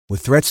With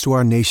threats to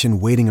our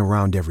nation waiting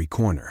around every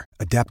corner,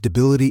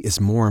 adaptability is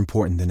more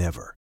important than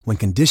ever. When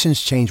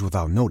conditions change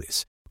without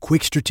notice,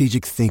 quick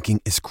strategic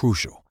thinking is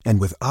crucial.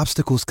 And with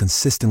obstacles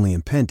consistently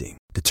impending,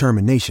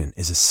 determination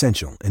is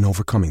essential in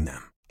overcoming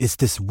them. It's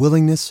this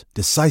willingness,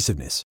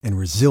 decisiveness, and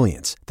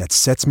resilience that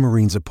sets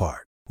Marines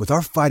apart. With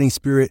our fighting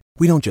spirit,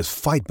 we don't just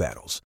fight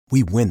battles,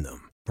 we win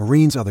them.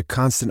 Marines are the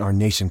constant our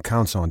nation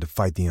counts on to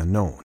fight the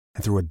unknown.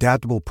 And through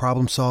adaptable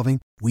problem solving,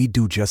 we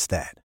do just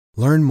that.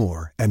 Learn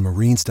more at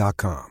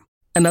marines.com.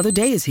 Another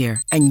day is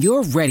here, and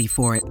you're ready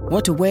for it.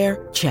 What to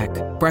wear? Check.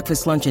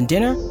 Breakfast, lunch, and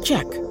dinner?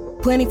 Check.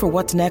 Planning for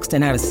what's next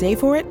and how to save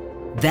for it?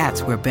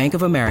 That's where Bank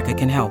of America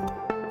can help.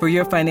 For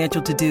your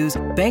financial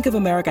to-dos, Bank of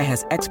America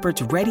has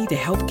experts ready to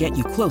help get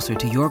you closer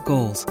to your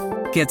goals.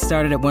 Get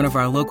started at one of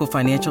our local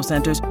financial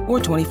centers or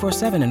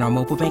 24/7 in our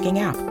mobile banking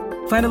app.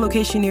 Find a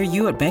location near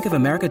you at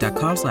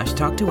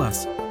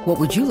bankofamerica.com/talktous. What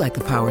would you like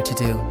the power to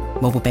do?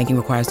 Mobile banking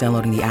requires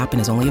downloading the app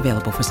and is only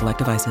available for select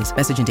devices.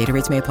 Message and data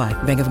rates may apply.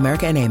 Bank of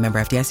America N.A., member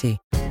FDIC.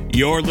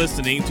 You're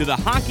listening to the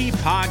Hockey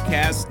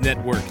Podcast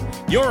Network,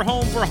 your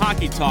home for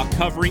hockey talk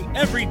covering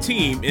every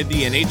team in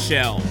the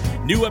NHL.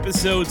 New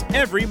episodes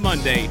every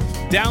Monday.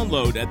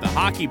 Download at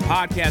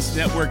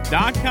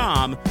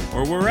thehockeypodcastnetwork.com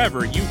or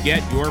wherever you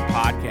get your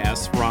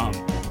podcasts from.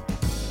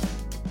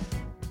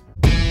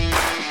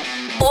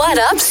 What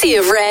up, Sea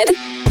of Red?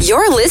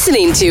 You're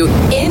listening to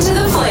Into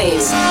the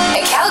Flames,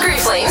 a Calgary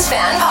Flames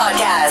fan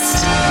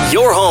podcast.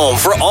 Your home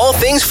for all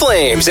things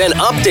Flames and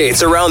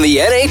updates around the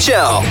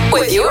NHL.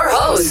 With your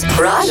hosts,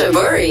 Raja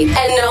Burri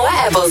and Noah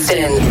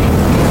Eppelston.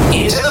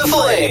 Into the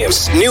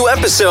Flames. New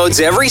episodes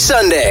every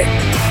Sunday.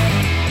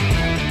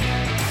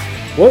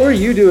 What were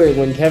you doing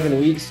when Kevin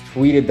Weeks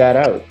tweeted that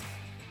out?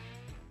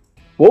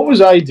 What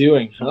was I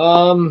doing?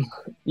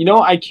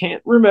 I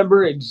can't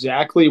remember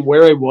exactly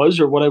where I was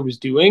or what I was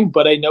doing,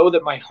 but I know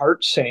that my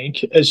heart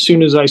sank as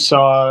soon as I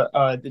saw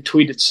the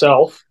tweet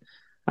itself.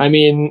 I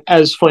mean,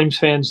 as Flames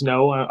fans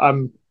know,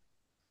 I'm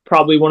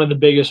probably one of the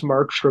biggest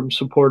Markström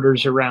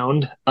supporters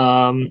around.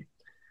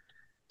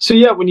 So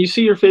yeah, when you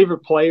see your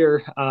favorite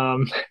player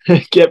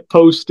get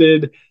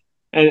posted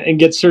and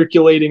get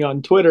circulating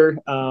on Twitter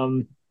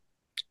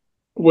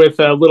with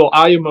a little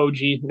eye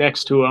emoji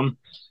next to him,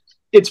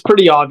 it's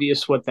pretty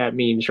obvious what that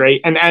means,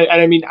 right? And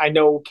I mean, I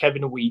know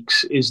Kevin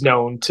Weeks is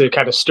known to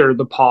kind of stir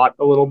the pot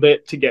a little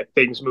bit to get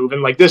things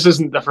moving. Like, this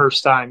isn't the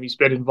first time he's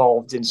been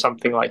involved in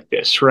something like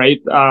this,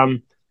 right?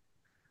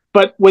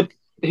 But with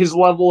his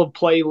level of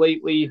play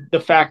lately, the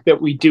fact that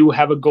we do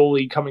have a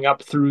goalie coming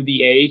up through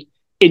the A,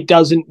 it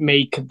doesn't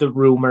make the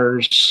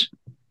rumors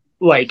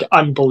like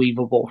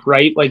unbelievable,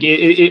 right? Like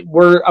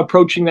we're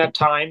approaching that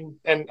time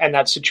and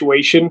that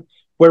situation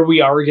where we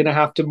are going to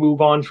have to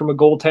move on from a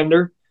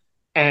goaltender.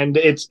 And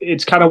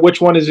it's kind of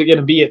which one is it going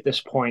to be at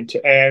this point?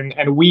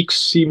 And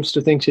Weeks seems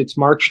to think it's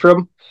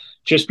Markström,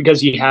 just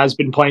because he has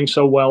been playing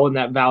so well and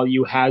that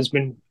value has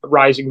been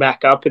rising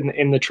back up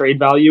in the trade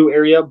value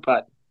area.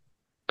 But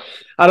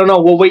I don't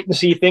know. We'll wait and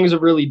see. Things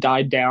have really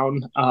died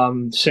down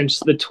since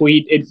the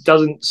tweet. It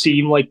doesn't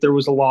seem like there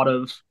was a lot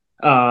of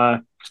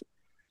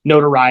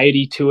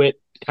notoriety to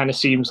it. Kind of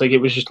seems like it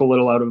was just a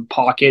little out of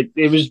pocket.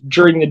 It was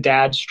during the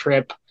dad's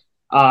trip.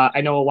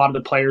 I know a lot of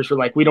the players were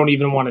like, we don't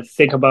even want to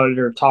think about it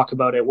or talk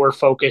about it. We're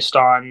focused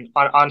on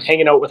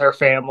hanging out with our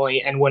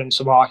family and winning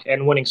some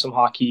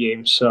hockey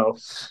games. So,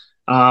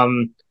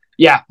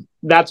 yeah,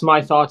 that's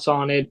my thoughts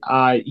on it.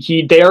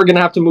 They are going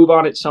to have to move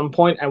on at some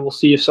point, and we'll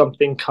see if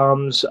something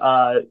comes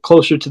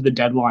closer to the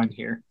deadline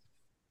here.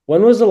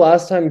 When was the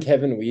last time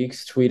Kevin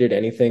Weeks tweeted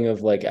anything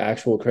of like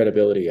actual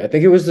credibility? I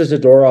think it was the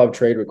Zadorov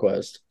trade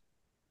request,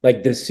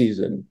 like this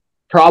season.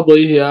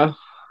 Probably, yeah.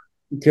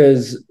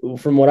 Because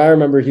from what I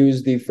remember, he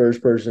was the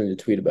first person to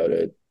tweet about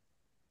it.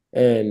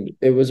 And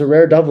it was a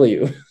rare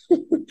W.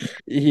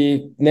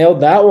 He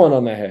nailed that one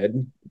on the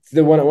head.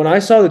 When I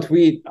saw the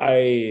tweet,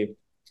 I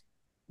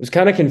was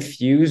kind of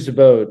confused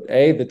about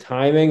A, the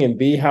timing, and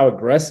B, how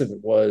aggressive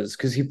it was.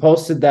 Because he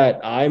posted that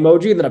eye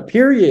emoji and then a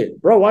period.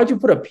 Bro, why'd you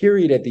put a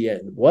period at the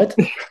end? What?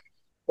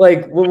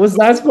 Like, what was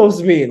that supposed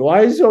to mean?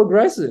 Why is he so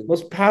aggressive?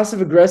 Most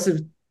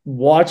passive-aggressive,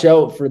 watch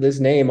out for this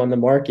name on the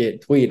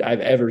market tweet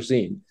I've ever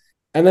seen.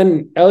 And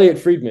then Elliot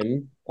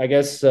Friedman, I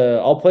guess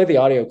I'll play the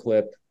audio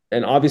clip.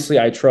 And obviously,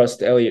 I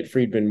trust Elliot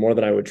Friedman more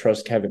than I would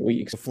trust Kevin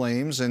Weeks.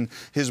 Flames, and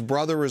his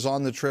brother is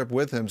on the trip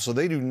with him, so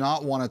they do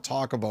not want to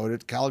talk about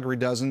it. Calgary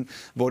doesn't,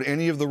 about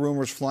any of the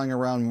rumors flying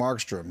around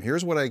Markström.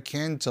 Here's what I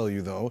can tell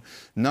you, though.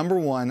 Number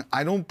one,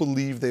 I don't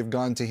believe they've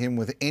gone to him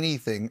with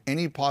anything,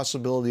 any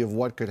possibility of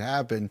what could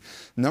happen.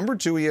 Number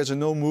two, he has a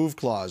no-move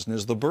clause, and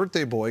as the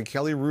birthday boy,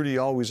 Kelly Rudy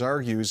always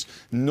argues,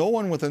 no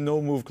one with a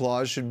no-move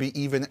clause should be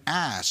even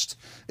asked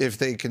if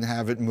they can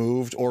have it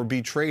moved or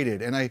be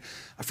traded. And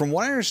from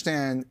what I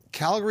understand,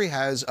 Calgary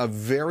has a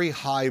very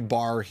high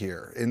bar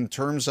here in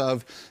terms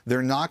of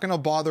they're not going to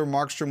bother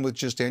Markström with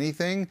just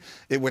anything.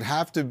 It would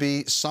have to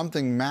be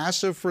something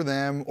massive for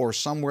them or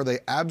somewhere they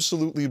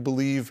absolutely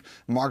believe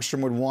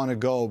Markström would want to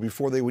go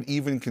before they would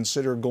even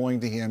consider going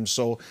to him.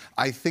 So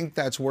I think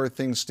that's where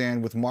things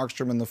stand with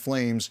Markström and the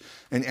Flames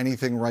and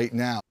anything right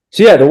now.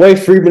 So yeah, the way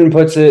Friedman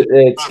puts it,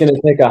 it's going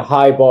to take a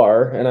high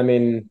bar, and I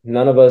mean,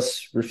 none of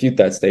us refute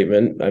that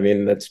statement. I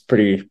mean, that's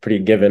pretty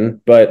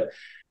given. But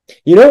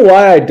you know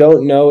why I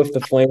don't know if the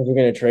Flames are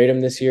going to trade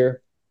him this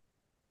year?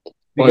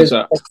 Why is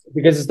Because that?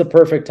 because it's the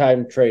perfect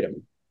time to trade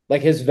him.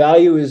 Like his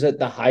value is at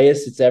the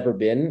highest it's ever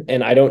been,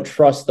 and I don't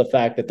trust the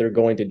fact that they're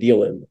going to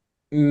deal him.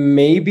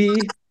 Maybe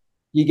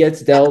he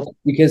gets dealt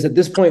because at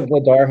this point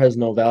Vladar has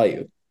no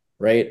value,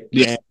 right?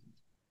 Yeah.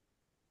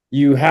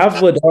 You have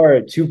Vladar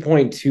at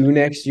 2.2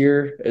 next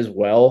year as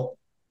well.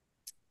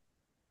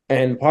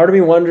 And part of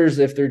me wonders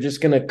if they're just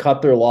going to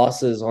cut their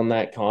losses on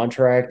that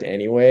contract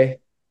anyway.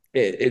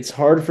 It's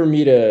hard for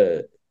me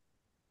to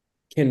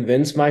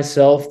convince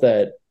myself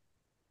that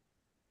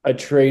a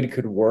trade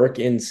could work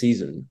in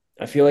season.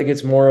 I feel like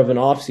it's more of an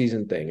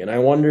off-season thing. And I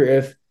wonder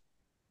if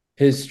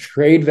his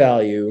trade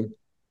value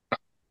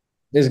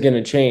is going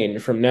to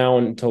change from now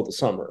until the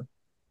summer.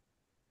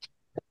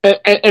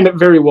 And it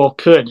very well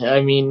could.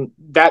 I mean,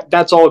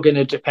 that's all going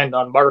to depend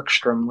on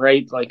Markström,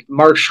 right? Like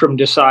Markström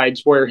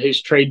decides where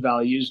his trade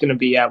value is going to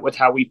be at with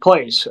how he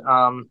plays.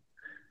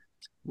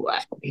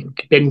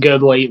 Been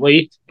good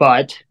lately,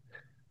 but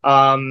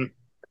I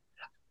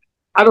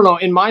don't know.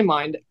 In my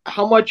mind,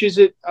 how much is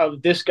it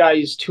of this guy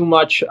is too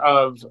much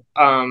of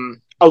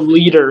a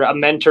leader, a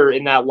mentor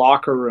in that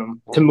locker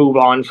room to move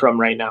on from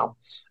right now?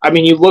 I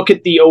mean, you look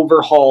at the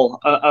overhaul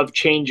of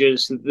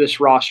changes that this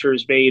roster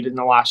has made in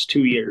the last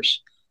 2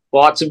 years.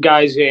 Lots of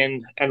guys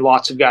in and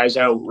lots of guys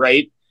out,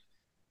 right?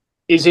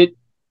 Is it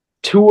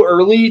too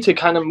early to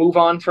kind of move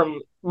on from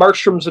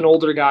Markstrom's an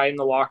older guy in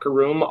the locker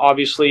room,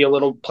 obviously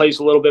plays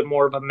a little bit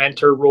more of a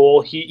mentor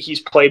role. He's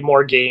played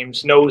more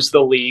games, knows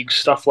the league,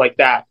 stuff like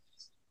that.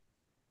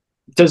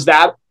 Does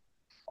that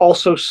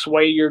also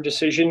sway your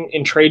decision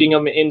in trading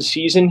him in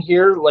season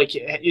here? Like,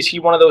 is he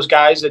one of those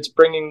guys that's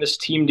bringing this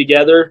team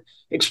together,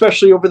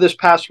 especially over this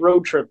past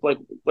road trip, like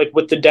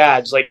with the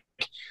dads, like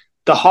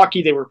the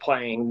hockey they were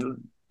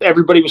playing,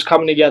 everybody was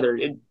coming together.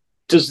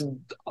 Does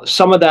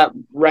some of that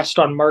rest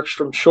on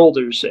Markstrom's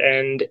shoulders,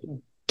 and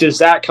does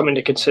that come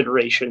into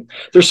consideration?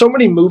 There's so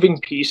many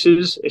moving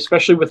pieces,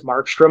 especially with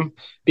Markström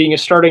being a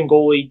starting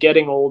goalie,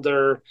 getting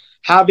older,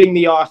 having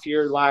the off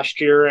year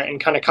last year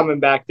and kind of coming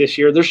back this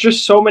year. There's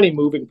just so many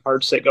moving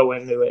parts that go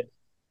into it.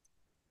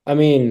 I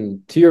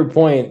mean, to your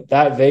point,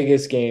 that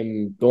Vegas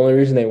game, the only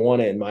reason they won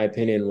it, in my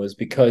opinion, was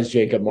because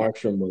Jacob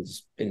Markstrom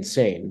was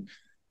insane.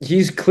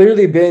 He's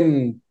clearly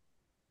been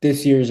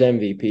this year's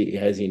MVP,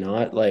 has he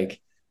not? Like,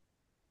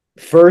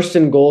 first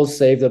in goals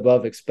saved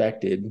above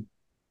expected,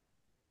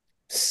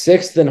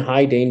 sixth in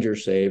high danger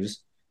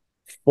saves,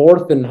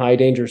 fourth in high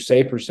danger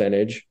save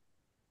percentage,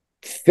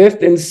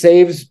 fifth in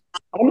saves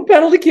on the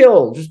penalty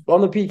kill, just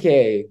on the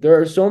PK. There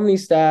are so many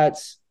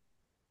stats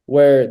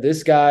where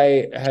this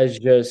guy has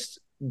just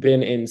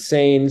been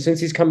insane. Since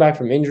he's come back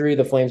from injury,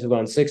 the Flames have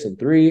gone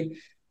 6-3.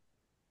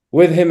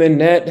 With him in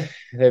net,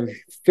 they're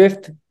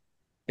fifth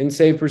in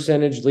save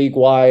percentage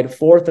league-wide,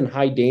 fourth in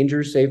high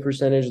danger save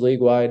percentage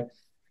league-wide,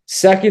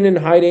 second in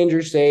high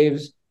danger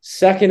saves,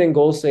 second in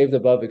goals saved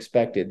above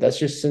expected. That's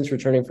just since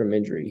returning from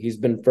injury. He's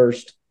been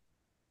first,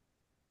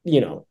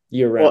 year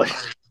round.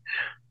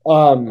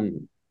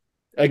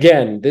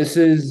 Again, this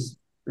is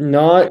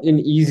not an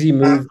easy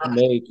move to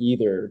make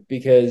either,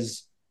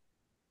 because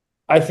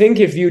I think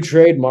if you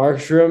trade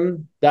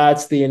Markström,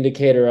 that's the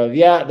indicator of,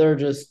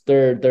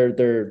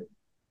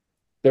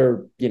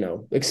 they're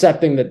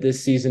accepting that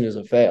this season is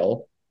a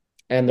fail,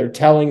 and they're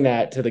telling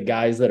that to the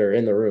guys that are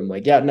in the room.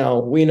 Like, no,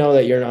 we know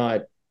that you're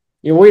not.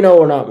 We know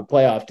we're not a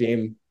playoff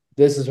team.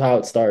 This is how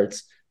it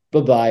starts.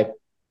 Bye-bye.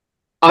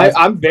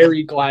 I'm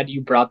very glad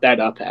you brought that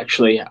up,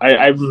 actually.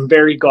 I'm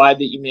very glad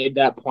that you made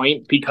that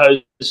point,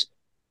 because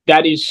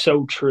that is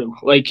so true.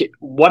 Like,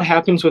 what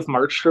happens with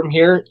Markström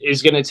here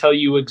is going to tell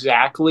you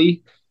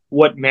exactly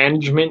what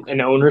management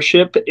and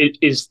ownership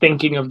is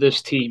thinking of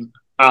this team.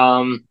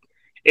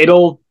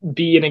 It'll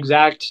be an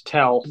exact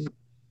tell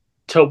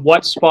to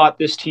what spot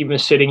this team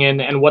is sitting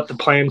in and what the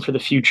plan for the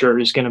future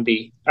is going to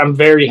be. I'm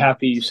very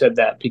happy you said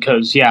that,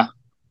 because,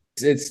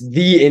 it's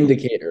the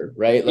indicator,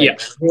 right?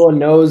 Like, everyone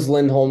knows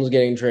Lindholm's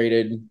getting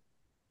traded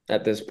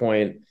at this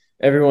point.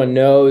 Everyone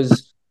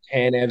knows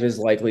Tanev is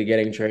likely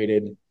getting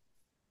traded.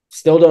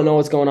 Still don't know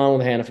what's going on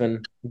with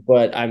Hanifin,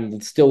 but I'm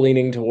still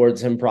leaning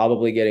towards him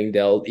probably getting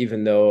dealt,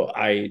 even though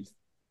I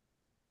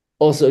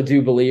also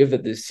do believe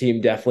that this team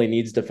definitely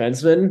needs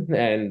defensemen,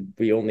 and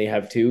we only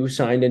have 2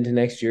 signed into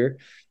next year.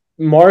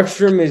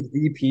 Markström is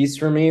the piece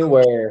for me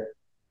where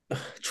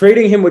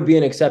trading him would be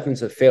an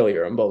acceptance of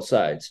failure on both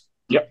sides.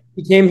 Yep.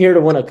 He came here to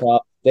win a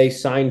cup. They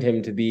signed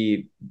him to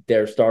be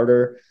their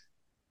starter.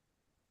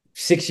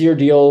 6-year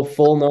deal,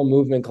 full no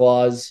movement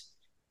clause.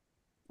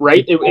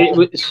 Right. It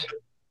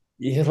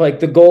was like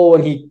the goal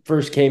when he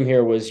first came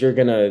here was you're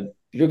gonna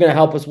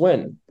help us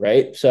win,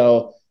 right?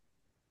 So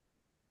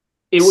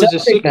it was a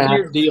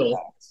 6-year deal.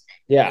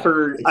 Yeah.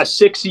 For a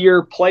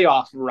 6-year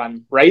playoff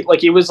run, right?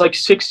 Like, it was like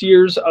 6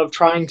 years of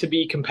trying to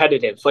be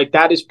competitive. Like,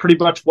 that is pretty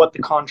much what the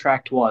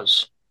contract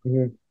was.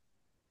 Mm-hmm.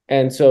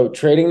 And so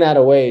trading that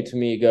away to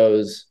me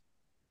goes,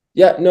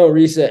 Yeah, no,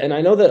 reset. And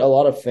I know that a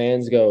lot of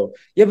fans go,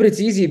 yeah, but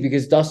it's easy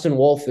because Dustin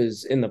Wolf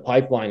is in the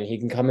pipeline and he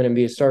can come in and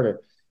be a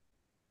starter.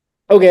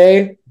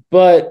 Okay,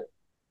 but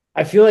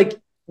I feel like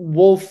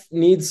Wolf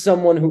needs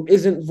someone who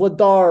isn't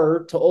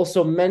Vladar to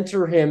also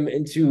mentor him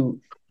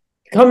into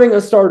becoming a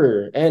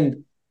starter.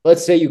 And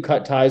let's say you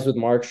cut ties with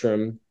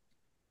Markström,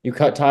 you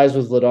cut ties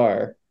with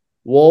Vladar.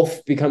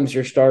 Wolf becomes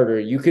your starter.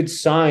 You could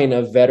sign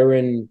a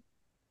veteran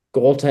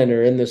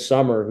goaltender in the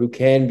summer who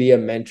can be a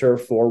mentor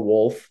for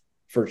Wolf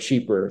for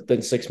cheaper than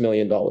 $6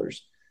 million.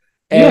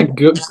 Yeah, And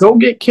go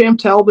get Cam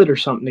Talbot or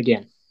something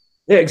again.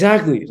 yeah,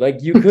 exactly.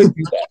 Like you could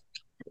do that.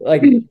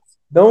 Like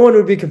no one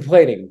would be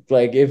complaining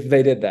like if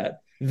they did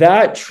that.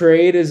 That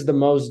trade is the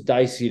most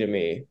dicey to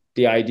me,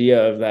 the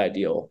idea of that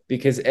deal.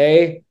 Because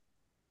A,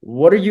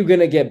 what are you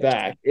going to get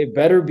back? It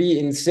better be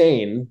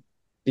insane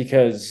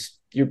because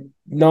you're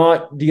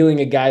not dealing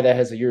a guy that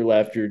has a year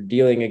left. You're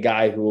dealing a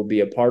guy who will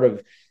be a part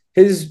of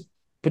his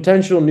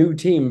potential new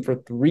team for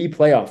 3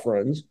 playoff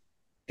runs. At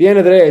the end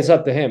of the day, it's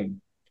up to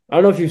him. I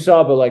don't know if you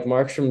saw, but like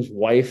Markstrom's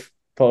wife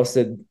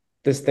posted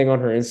this thing on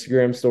her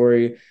Instagram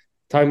story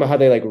talking about how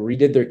they like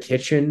redid their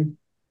kitchen,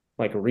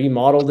 like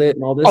remodeled it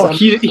and all this. Oh,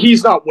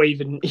 he's not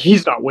waving.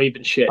 He's not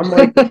waving shit. I'm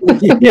like,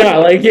 yeah,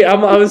 like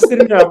I was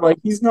sitting there. I'm like,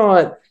 he's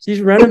not.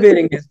 He's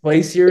renovating his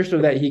place here so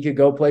that he could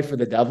go play for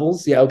the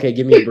Devils. Yeah, okay,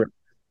 give me a break.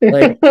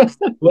 Like,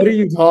 what are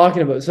you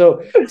talking about?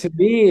 So to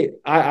me,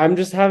 I'm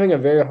just having a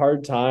very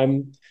hard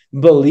time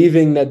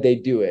believing that they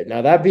do it.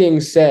 Now, that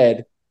being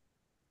said,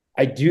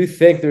 I do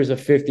think there's a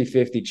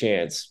 50-50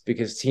 chance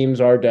because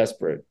teams are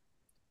desperate.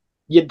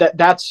 Yeah,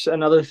 that's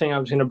another thing I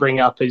was going to bring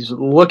up is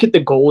look at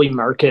the goalie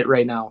market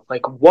right now.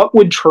 Like, what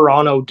would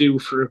Toronto do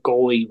for a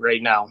goalie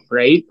right now,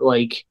 right?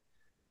 Like,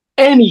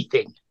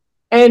 anything,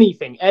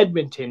 anything.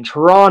 Edmonton,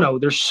 Toronto,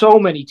 there's so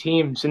many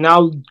teams, and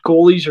now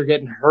goalies are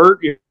getting hurt.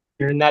 You're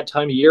in that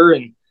time of year,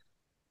 and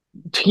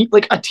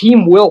like a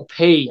team will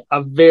pay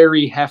a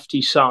very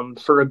hefty sum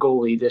for a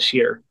goalie this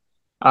year.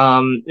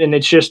 And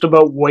it's just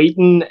about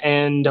waiting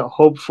and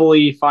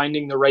hopefully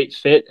finding the right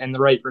fit and the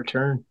right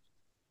return.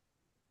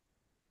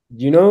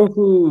 Do you know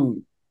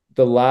who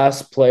the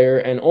last player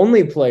and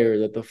only player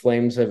that the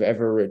Flames have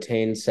ever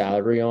retained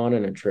salary on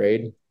in a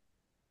trade?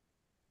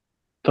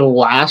 The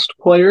last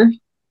player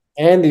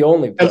And the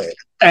only and, player.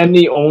 and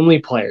the only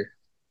player.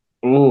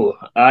 Ooh,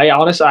 I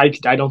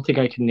don't think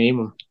I can name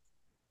him.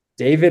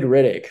 David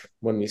Riddick,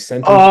 when we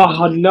sent him.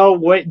 Oh no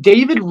way!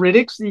 David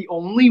Riddick's the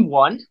only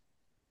one.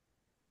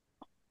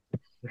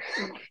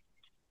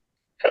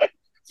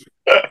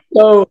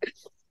 So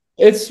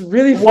it's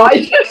really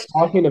Why?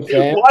 talking to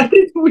fans. Why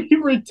did we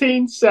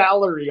retain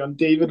salary on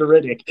David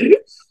Riddick?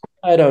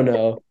 I don't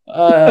know.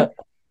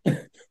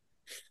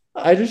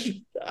 I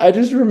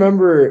just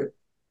remember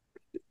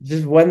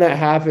just when that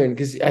happened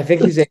because I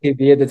think his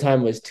AAV at the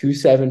time was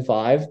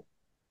 275,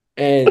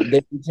 and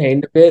they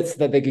retained a bit so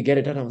that they could get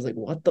it done. I was like,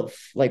 what the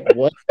like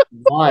what?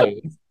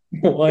 Why?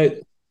 What?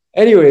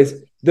 Anyways,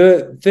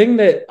 the thing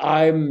that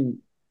I'm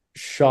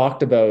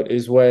shocked about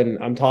is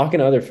when I'm talking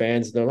to other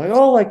fans, and they're like,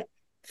 oh, like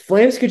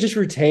Flames could just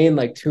retain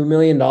like $2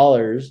 million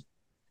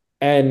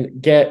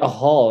and get a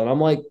haul. And I'm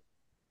like,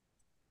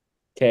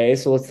 okay,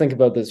 so let's think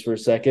about this for a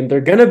second. They're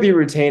gonna be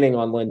retaining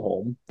on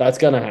Lindholm. That's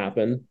gonna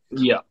happen.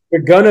 Yeah.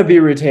 They're gonna be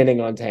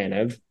retaining on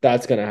Tanev.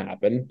 That's gonna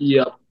happen.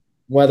 Yeah.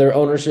 Whether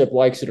ownership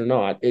likes it or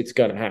not, it's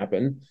gonna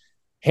happen.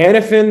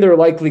 Hannafin, they're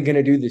likely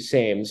gonna do the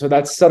same. So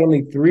that's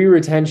suddenly 3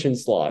 retention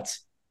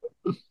slots.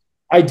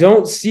 I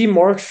don't see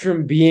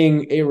Markstrom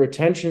being a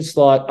retention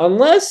slot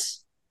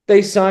unless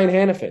they sign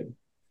Hannafin.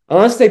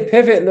 Unless they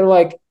pivot and they're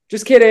like,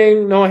 just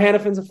kidding. No,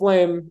 Hannafin's a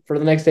Flame for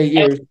the next 8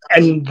 years.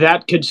 And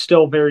that could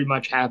still very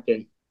much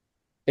happen.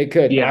 It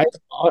could. Yeah.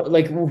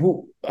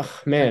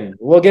 Man,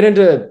 we'll get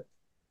into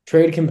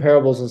trade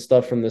comparables and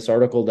stuff from this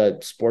article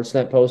that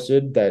Sportsnet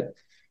posted that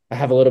I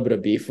have a little bit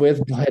of beef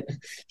with, but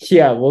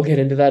yeah, we'll get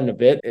into that in a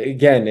bit.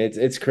 Again,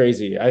 it's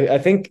crazy. I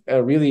think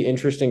a really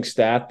interesting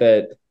stat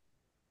that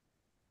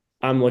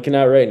I'm looking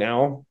at right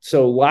now.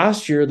 So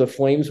last year, the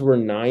Flames were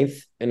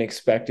 9th in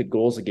expected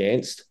goals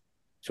against.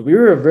 So we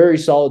were a very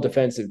solid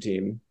defensive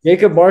team.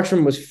 Jacob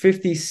Markstrom was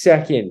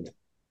 52nd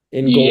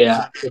in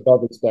goals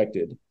above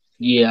expected.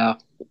 Yeah.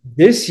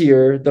 This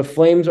year, the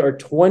Flames are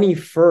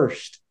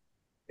 21st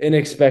in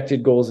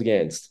expected goals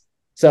against.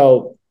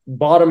 So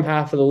bottom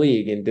half of the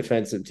league in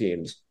defensive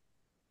teams.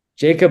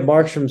 Jacob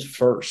Markstrom's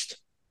first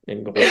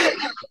in goals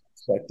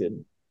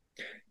expected.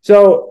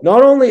 So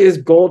not only is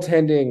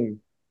goaltending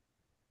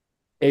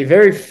a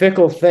very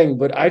fickle thing,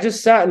 but I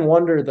just sat and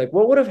wondered, like,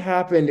 what would have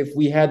happened if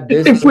we had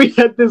this? If we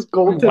had this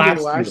goaltending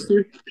last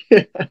year?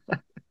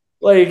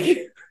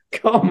 Like,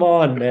 come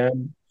on,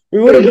 man.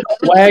 We would have been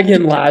a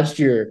wagon last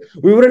year.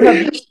 We wouldn't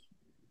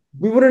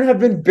have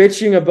been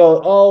bitching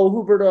about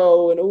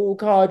Huberto and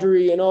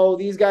Kadri and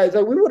these guys.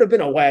 Like, we would have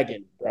been a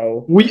wagon,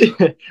 bro. We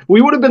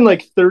would have been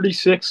like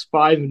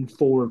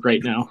 36-5-4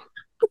 right now.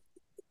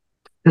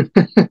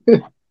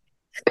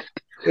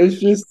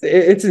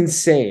 It's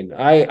insane.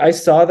 I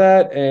saw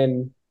that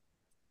and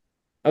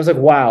I was like,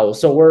 wow.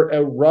 So we're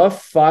a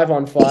rough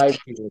 5-on-5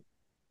 team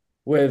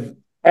with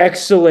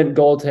excellent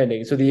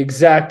goaltending. So the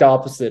exact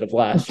opposite of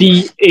last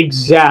year. The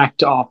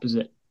exact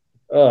opposite.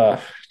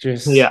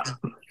 Just Yeah.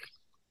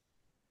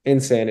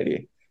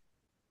 insanity.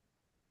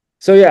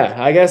 So yeah,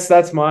 I guess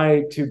that's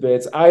my 2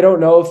 bits. I don't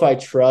know if I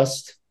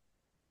trust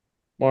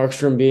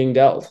Markström being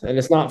dealt, and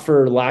it's not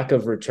for lack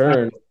of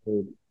return,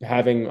 or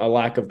having a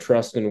lack of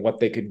trust in what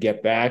they could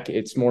get back.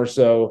 It's more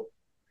so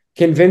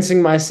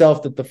convincing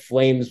myself that the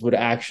Flames would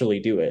actually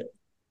do it.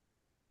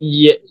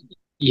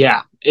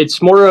 Yeah.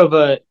 It's more of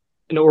an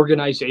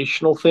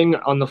organizational thing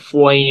on the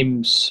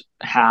Flames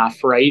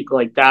half, right?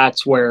 Like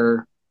that's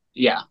where,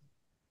 yeah.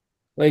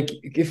 Like,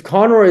 if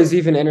Conroy is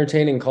even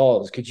entertaining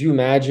calls, could you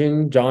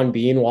imagine John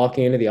Bean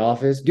walking into the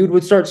office? Dude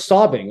would start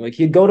sobbing. Like,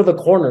 he'd go to the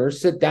corner,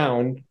 sit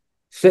down,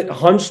 sit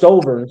hunched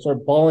over, and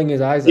start bawling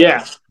his eyes out.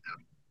 Yeah.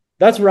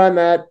 That's where I'm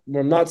at.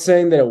 I'm not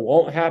saying that it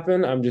won't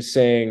happen. I'm just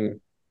saying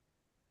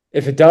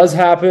if it does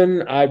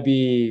happen, I'd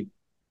be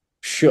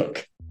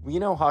shook. We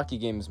know hockey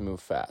games move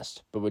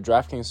fast, but with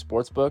DraftKings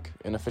Sportsbook,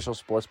 an official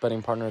sports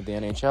betting partner of the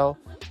NHL,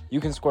 you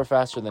can score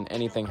faster than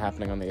anything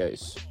happening on the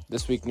ice.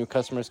 This week, new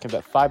customers can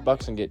bet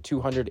 $5 and get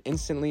 $200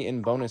 instantly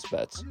in bonus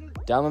bets.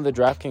 Download the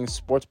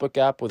DraftKings Sportsbook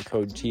app with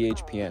code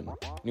THPN.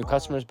 New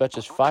customers bet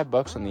just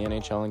 $5 on the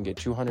NHL and get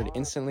 $200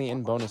 instantly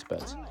in bonus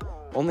bets.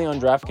 Only on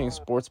DraftKings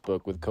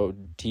Sportsbook with code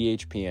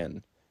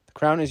THPN. The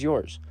crown is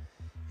yours.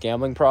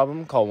 Gambling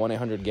problem? Call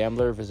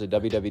 1-800-GAMBLER. Visit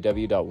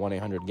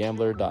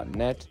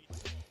www.1800gambler.net.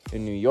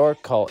 In New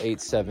York, call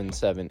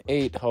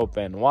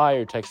 8778-HOPE-NY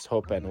or text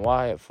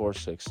HOPE-NY at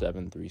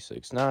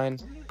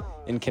 467-369.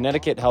 In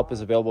Connecticut, help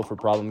is available for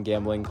problem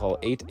gambling. Call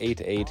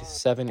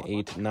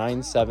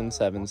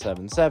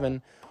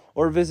 888-78-97777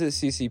 or visit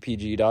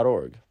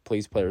ccpg.org.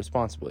 Please play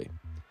responsibly.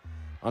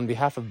 On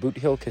behalf of Boot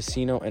Hill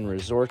Casino and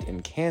Resort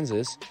in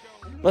Kansas,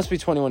 must be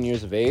 21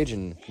 years of age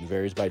and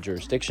varies by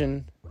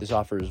jurisdiction. This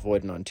offer is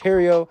void in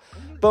Ontario.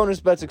 Bonus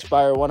bets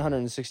expire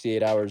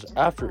 168 hours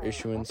after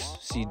issuance.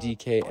 See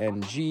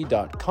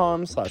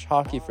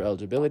dkng.com/hockey for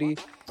eligibility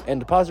and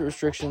deposit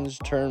restrictions,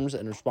 terms,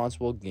 and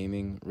responsible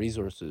gaming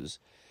resources.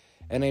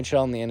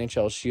 NHL and the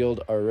NHL Shield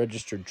are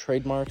registered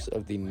trademarks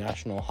of the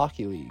National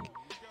Hockey League.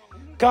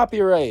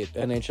 Copyright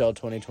NHL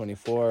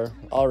 2024.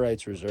 All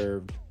rights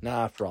reserved.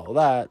 Now, after all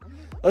that,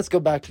 let's go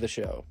back to the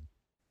show.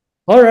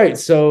 All right,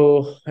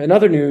 so in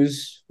other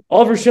news,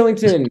 Oliver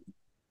Shillington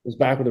is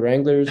back with the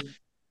Wranglers.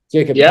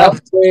 Jacob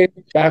Pelletier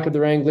back with the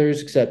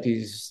Wranglers, except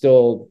he's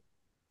still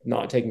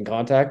not taking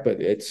contact, but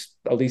it's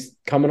at least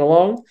coming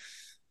along.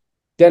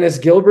 Dennis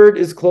Gilbert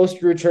is close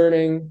to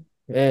returning,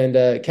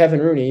 and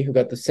Kevin Rooney, who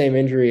got the same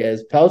injury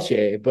as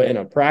Pelletier, but in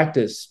a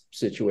practice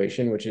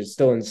situation, which is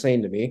still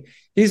insane to me.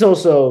 He's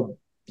also,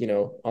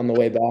 on the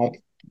way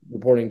back,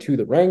 reporting to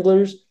the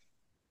Wranglers.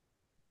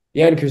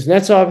 Yan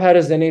Kuznetsov had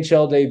his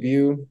NHL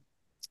debut.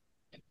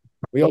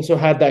 We also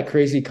had that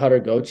crazy Cutter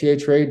Gauthier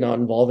trade not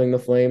involving the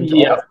Flames.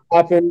 Yeah,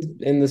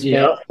 happened in this.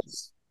 Yeah,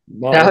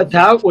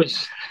 that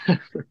was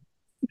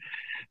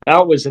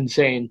that was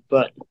insane.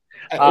 But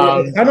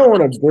I kind of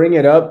want to bring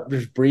it up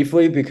just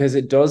briefly because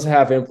it does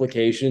have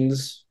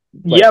implications.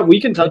 Yeah,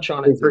 we can touch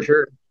on it for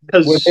sure.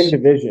 Within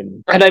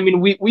division, and I mean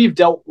we've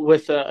dealt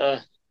with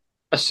a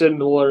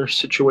similar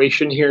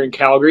situation here in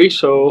Calgary,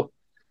 so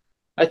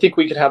I think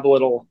we could have a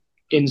little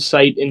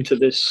insight into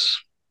this.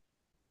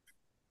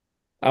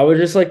 I would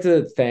just like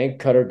to thank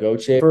Cutter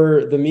Gauthier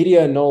for the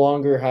media no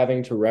longer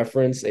having to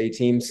reference a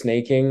team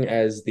snaking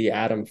as the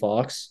Adam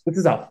Fox. This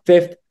is a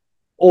 5th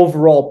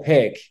overall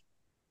pick,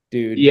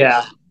 dude.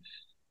 Yeah.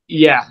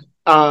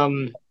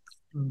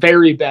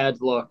 Very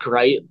bad look,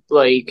 right?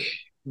 Like,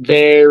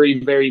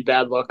 very, very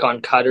bad luck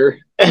on Cutter.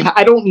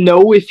 I don't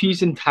know if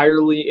he's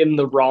entirely in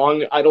the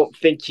wrong. I don't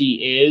think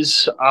he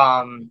is.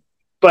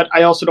 But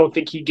I also don't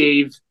think he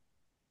gave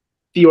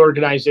the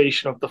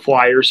organization of the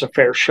Flyers a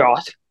fair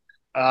shot.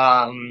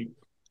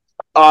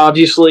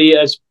 Obviously,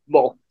 as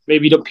well,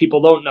 maybe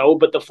people don't know,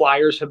 but the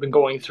Flyers have been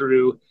going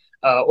through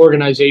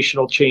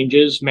organizational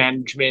changes,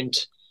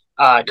 management,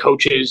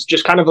 coaches,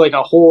 just kind of like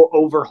a whole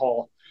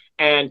overhaul.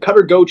 And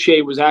Cutter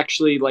Gauthier was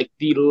actually like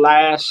the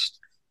last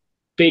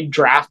big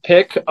draft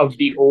pick of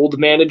the old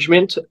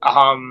management.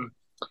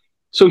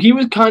 So he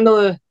was kind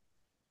of,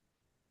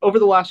 over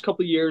the last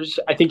couple of years,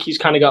 I think he's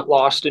kind of got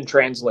lost in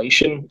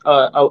translation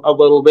a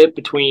little bit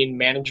between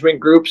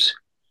management groups.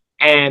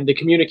 And the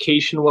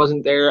communication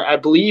wasn't there. I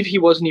believe he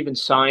wasn't even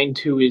signed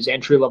to his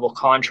entry-level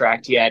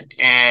contract yet.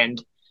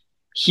 And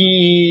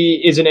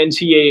he is an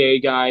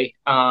NCAA guy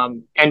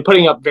and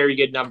putting up very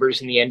good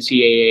numbers in the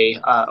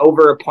NCAA,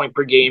 over a point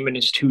per game in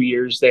his 2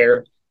 years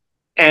there.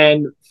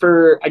 And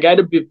for a guy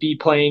to be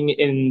playing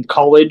in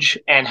college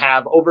and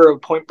have over a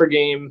point per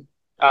game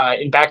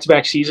in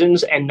back-to-back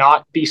seasons and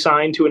not be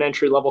signed to an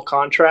entry-level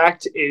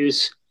contract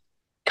is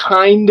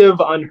kind of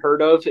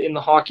unheard of in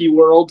the hockey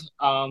world.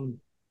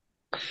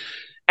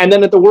 And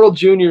then at the World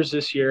Juniors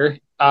this year,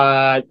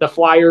 the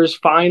Flyers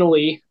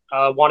finally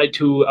wanted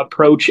to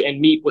approach and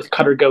meet with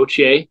Cutter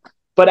Gauthier.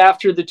 But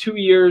after the 2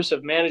 years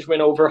of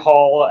management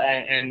overhaul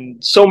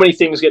and so many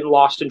things getting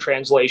lost in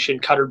translation,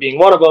 Cutter being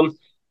one of them,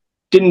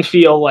 didn't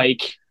feel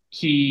like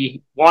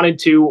he wanted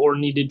to or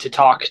needed to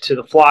talk to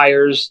the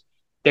Flyers,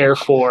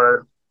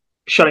 therefore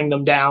shutting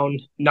them down,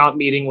 not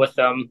meeting with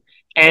them.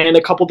 And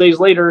a couple days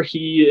later,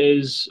 he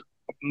is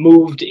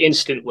moved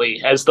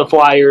instantly as the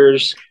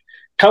Flyers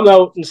come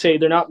out and say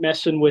they're not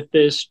messing with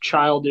this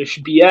childish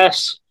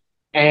BS.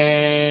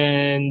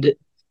 And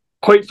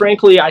quite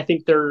frankly, I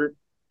think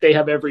they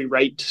have every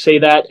right to say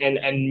that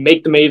and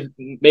make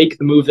the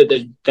move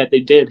that they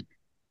did.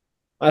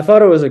 I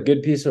thought it was a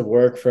good piece of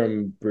work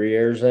from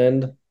Briere's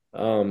end.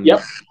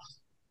 Yep.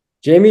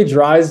 Jamie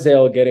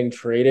Drysdale getting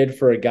traded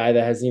for a guy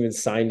that hasn't even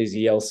signed his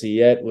ELC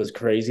yet was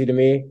crazy to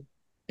me,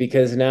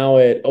 because now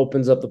it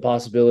opens up the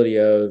possibility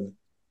of,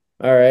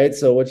 all right,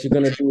 so what you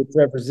going to do with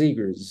Trevor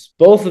Zegras?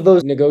 Both of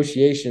those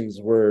negotiations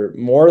were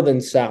more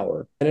than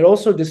sour. And it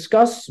also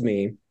disgusts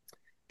me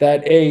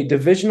that a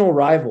divisional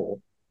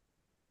rival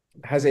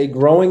has a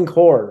growing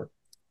core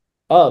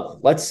of,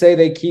 let's say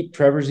they keep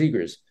Trevor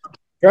Zegras,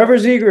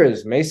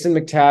 Mason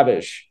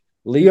McTavish,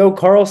 Leo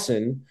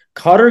Carlson,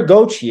 Cotter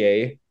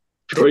Gauthier,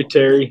 Troy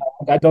Terry.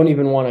 I don't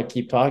even want to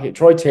keep talking.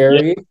 Troy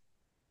Terry. Yeah.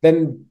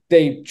 Then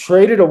they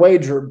traded away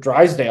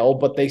Drysdale,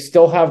 but they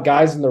still have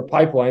guys in their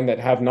pipeline that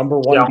have number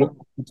one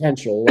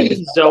potential. Like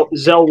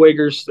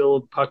Zellweger's still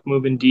a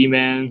puck-moving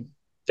D-man.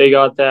 They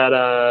got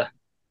that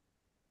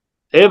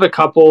they have a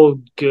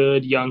couple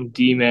good young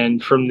D-men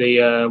from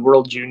the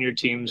World Junior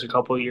teams a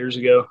couple of years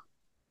ago.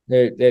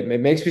 It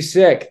makes me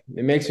sick.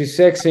 It makes me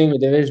sick seeing a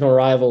divisional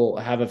rival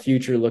have a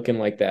future looking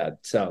like that.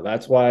 So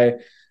that's why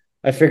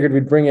I figured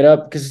we'd bring it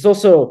up, because it's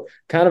also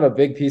kind of a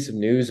big piece of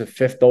news, a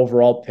 5th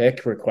overall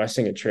pick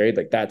requesting a trade.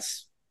 Like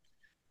that's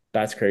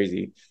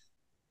crazy.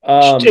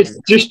 It's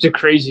just a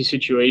crazy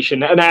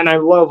situation. And I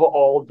love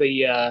all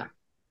the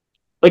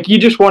like, you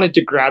just wanted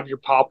to grab your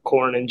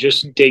popcorn and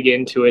just dig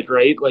into it,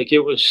 right? Like, it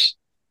was,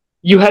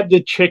 you had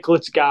the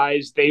Chicklets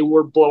guys, they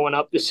were blowing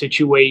up the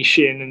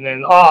situation, and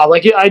then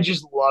I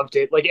just loved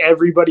it. Like,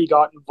 everybody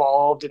got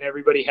involved and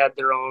everybody had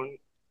their own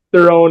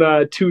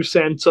 2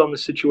 cents on the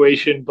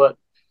situation, but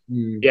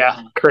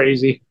yeah,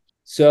 crazy.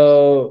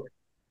 So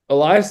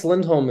Elias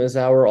Lindholm is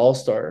our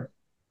all-star.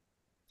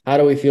 How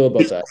do we feel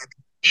about that?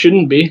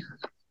 Shouldn't be.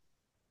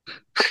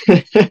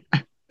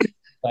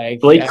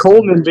 Like Blake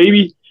Coleman,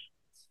 baby.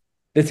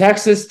 The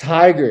Texas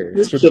Tiger.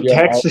 The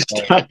Texas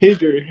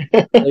Tiger.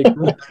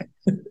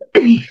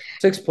 Like,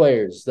 6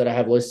 players that I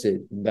have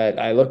listed that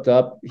I looked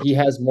up. He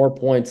has more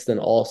points than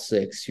all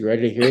 6. You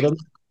ready to hear them?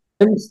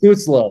 Tim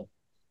Stützle,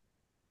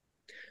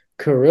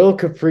 Kirill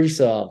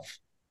Kaprizov,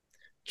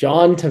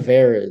 John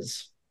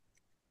Tavares,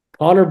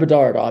 Connor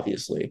Bedard,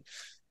 obviously,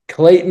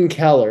 Clayton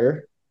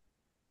Keller,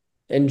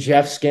 and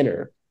Jeff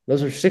Skinner.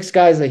 Those are 6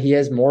 guys that he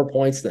has more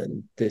points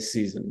than this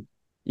season.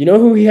 You know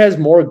who he has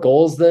more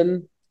goals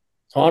than?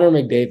 Connor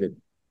McDavid.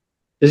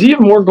 Does he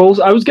have more goals?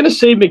 I was going to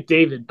say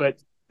McDavid, but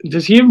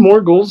does he have more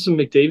goals than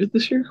McDavid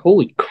this year?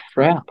 Holy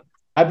crap.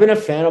 I've been a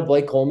fan of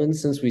Blake Coleman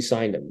since we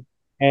signed him.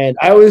 And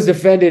I always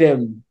defended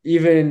him,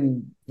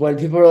 even when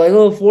people were like,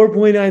 oh,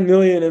 $4.9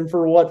 million, and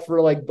for what? For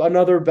like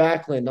another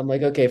Backlund. I'm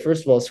like, okay,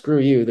 first of all, screw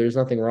you. There's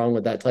nothing wrong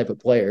with that type of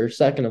player.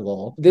 Second of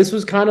all, this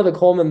was kind of the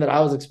Coleman that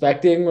I was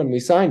expecting when we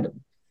signed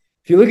him.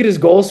 If you look at his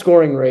goal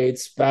scoring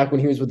rates back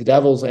when he was with the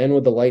Devils and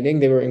with the Lightning,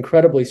 they were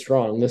incredibly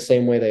strong, the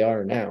same way they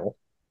are now.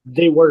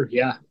 They were,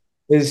 yeah.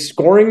 His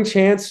scoring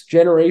chance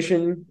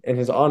generation and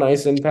his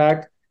on-ice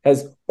impact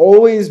has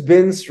always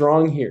been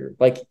strong here.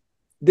 Like,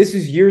 this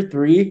is year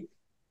 3.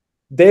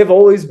 They've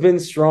always been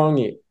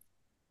strong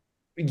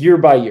year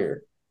by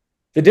year.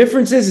 The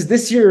difference is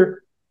this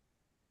year,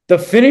 the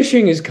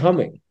finishing is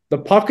coming. The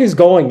puck is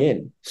going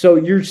in. So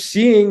you're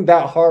seeing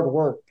that hard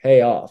work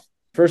pay off.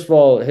 First of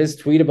all, his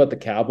tweet about the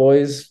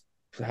Cowboys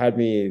had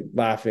me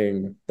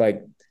laughing.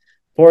 Like,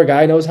 poor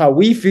guy knows how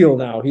we feel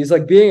now. He's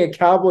like, being a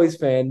Cowboys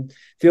fan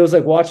feels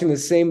like watching the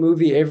same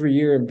movie every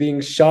year and being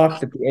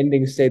shocked that the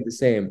ending stayed the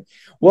same.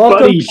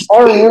 Welcome to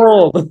our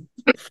world.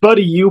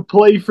 Buddy, you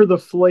play for the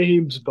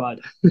Flames,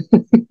 bud.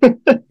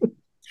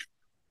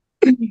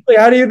 Like,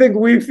 how do you think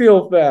we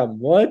feel, fam?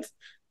 What?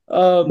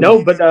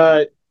 No,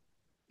 but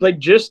like,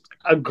 just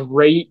a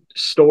great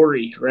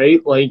story,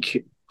 right?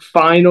 Like,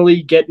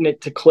 finally getting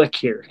it to click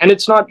here. And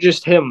it's not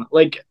just him.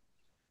 Like,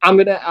 I'm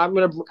gonna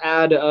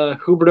add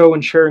Huberdeau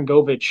and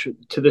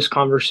Sharangovich to this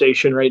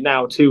conversation right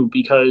now too,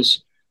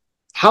 because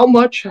how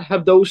much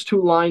have those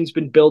 2 lines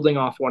been building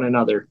off one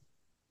another?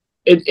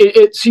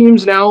 It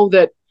seems now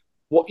that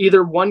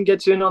either one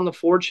gets in on the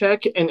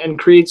forecheck and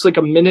creates like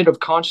a minute of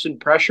constant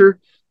pressure,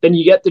 then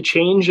you get the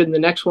change, and the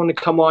next one to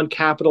come on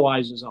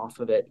capitalizes off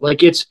of it.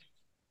 Like, it's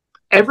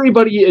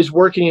everybody is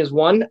working as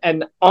one,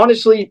 and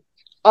honestly,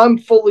 I'm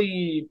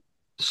fully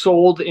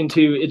sold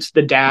into it's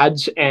the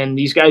dads, and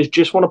these guys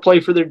just want to play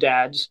for their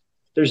dads.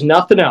 There's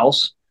nothing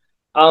else.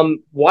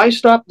 Why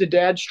stop the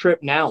dads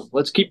trip now?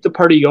 Let's keep the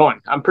party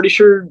going. I'm pretty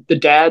sure the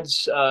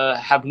dads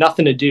have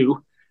nothing to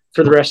do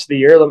for the rest of the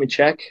year. Let me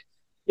check.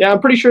 Yeah,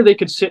 I'm pretty sure they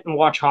could sit and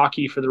watch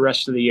hockey for the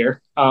rest of the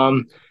year.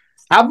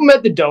 Have them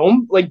at the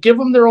Dome, like, give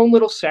them their own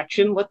little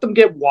section, let them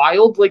get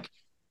wild. Like,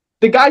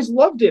 the guys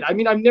loved it. I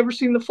mean, I've never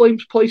seen the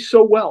Flames play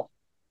so well.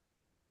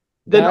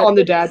 than on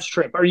the dad's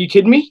trip. Are you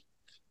kidding me?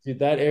 Dude,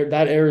 that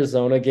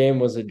Arizona game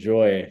was a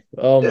joy.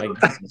 Oh my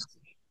goodness.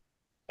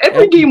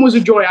 Every game was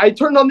a joy. I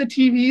turned on the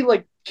TV,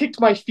 like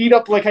kicked my feet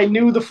up, like I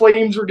knew the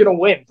Flames were gonna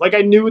win. Like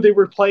I knew they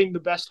were playing the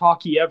best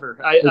hockey ever.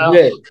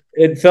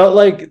 It felt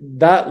like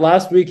that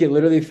last week. It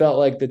literally felt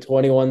like the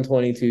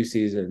 21-22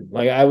 season.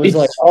 Like I was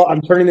like, oh,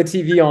 I'm turning the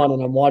TV on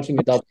and I'm watching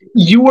the W.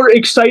 You were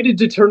excited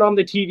to turn on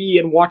the TV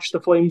and watch the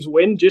Flames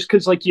win just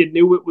because like you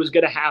knew it was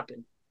gonna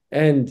happen.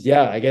 And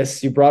yeah, I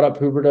guess you brought up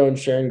Huberdeau and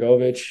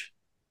Sharangovich.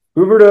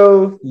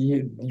 Huberdeau,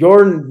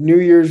 your New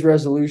Year's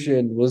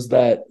resolution was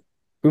that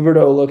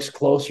Huberdeau looks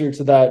closer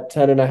to that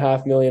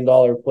 $10.5 million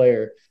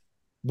player.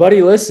 But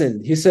he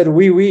listened. He said,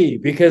 oui,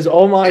 because,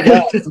 oh my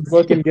God, he's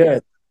looking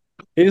good.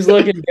 He's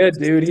looking good,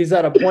 dude. He's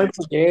at a point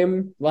per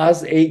game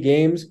last 8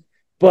 games.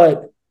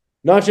 But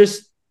not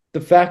just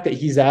the fact that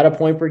he's at a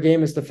point per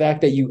game, it's the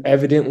fact that you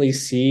evidently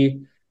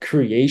see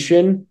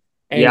creation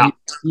and you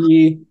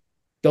see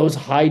those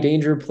high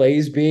danger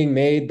plays being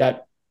made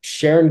that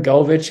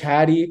Sharangovich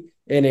had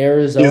in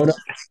Arizona. Dude.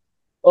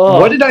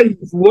 Oh. What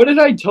did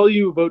I tell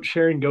you about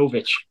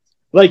Sharangovich?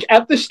 Like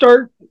at the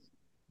start,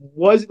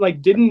 was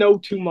like didn't know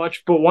too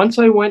much, but once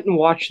I went and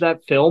watched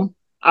that film,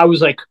 I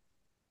was like,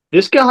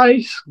 this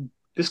guy's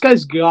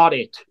got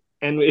it.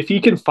 And if he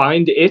can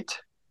find it,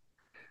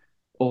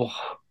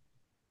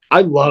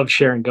 I love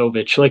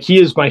Sharangovich. Like he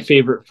is my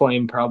favorite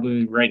Flame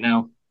probably right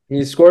now.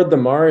 He scored the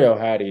Mario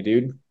Hattie,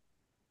 dude.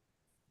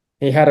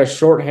 He had a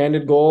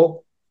shorthanded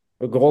goal,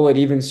 a goal at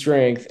even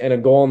strength, and a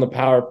goal on the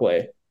power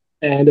play.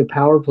 And a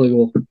power play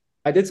goal.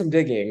 I did some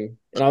digging,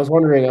 and I was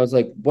wondering, I was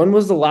like, when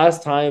was the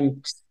last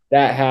time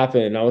that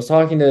happened? I was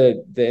talking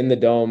to the In the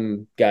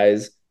Dome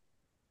guys,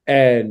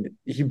 and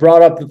he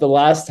brought up that the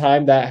last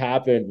time that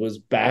happened was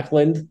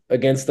Backlund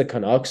against the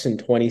Canucks in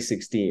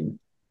 2016.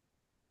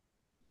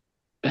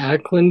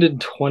 Backlund in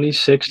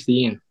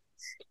 2016.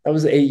 That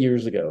was 8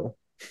 years ago.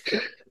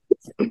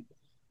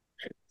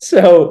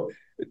 So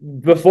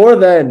before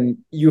then,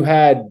 you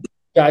had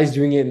guys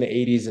doing it in the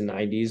 80s and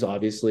 90s,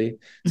 obviously.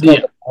 It's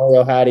called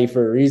Mario Hattie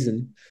for a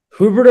reason.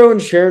 Huberdeau and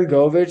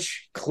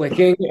Sharangovich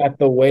clicking at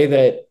the way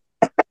that,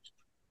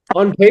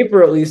 on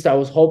paper at least, I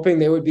was hoping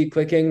they would be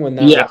clicking when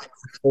that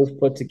was first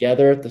put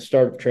together at the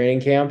start of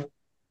training camp.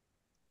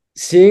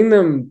 Seeing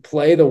them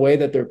play the way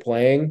that they're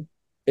playing,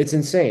 it's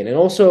insane. And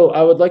also,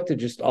 I would like to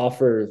just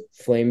offer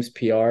Flames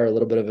PR a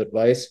little bit of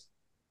advice.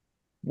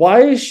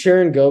 Why is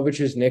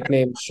Sharangovich's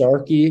nickname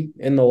Sharky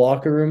in the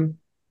locker room?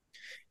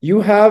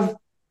 You have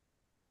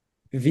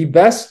the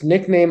best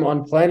nickname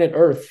on planet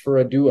Earth for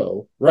a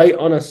duo right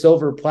on a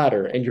silver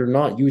platter, and you're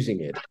not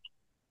using it.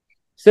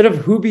 Instead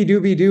of Hooby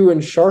Dooby Doo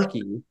and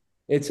Sharky,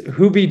 it's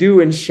Hooby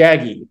Doo and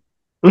Shaggy.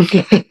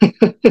 Get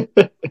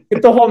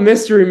the whole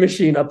mystery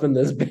machine up in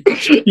this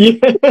bitch. Yeah.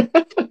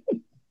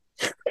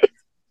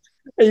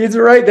 It's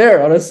right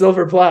there on a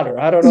silver platter.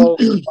 I don't know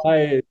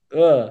why.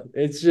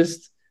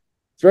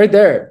 It's right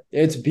there.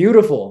 It's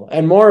beautiful,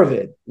 and more of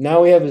it.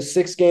 Now we have a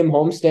 6-game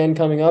homestand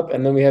coming up,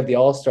 and then we have the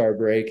All-Star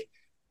break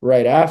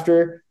right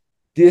after.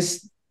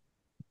 This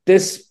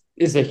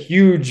is a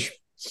huge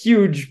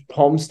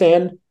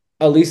homestand.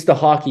 At least the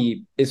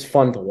hockey is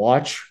fun to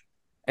watch,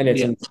 and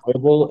it's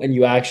enjoyable, and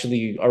you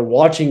actually are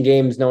watching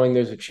games knowing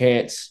there's a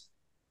chance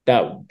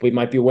that we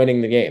might be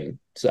winning the game.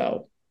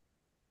 So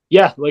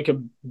yeah, like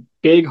a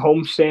big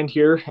homestand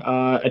here,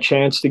 a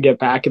chance to get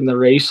back in the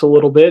race a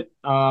little bit.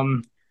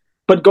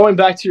 But going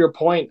back to your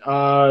point,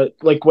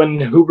 like when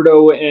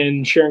Huberdeau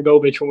and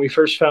Sharangovich, when we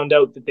first found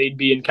out that they'd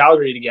be in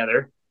Calgary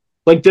together,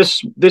 like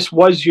this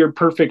was your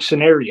perfect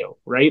scenario,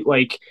 right?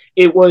 Like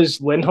it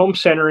was Lindholm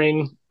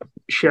centering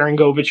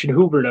Sharangovich and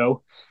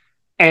Huberdeau,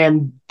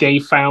 and they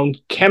found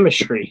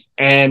chemistry.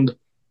 And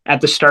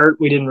at the start,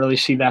 we didn't really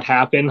see that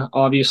happen,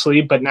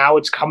 obviously, but now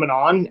it's coming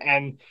on,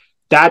 and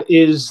that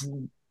is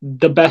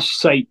the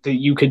best sight that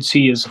you could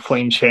see as a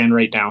Flames fan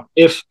right now.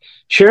 If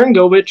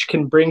Sharangovich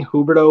can bring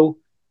Huberdeau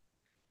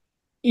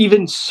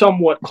even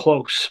somewhat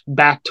close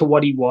back to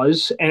what he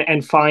was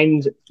and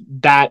find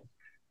that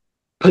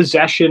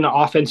possession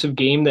offensive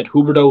game that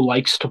Huberdeau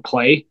likes to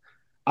play,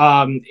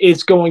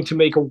 it's going to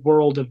make a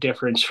world of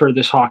difference for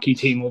this hockey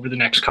team over the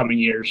next coming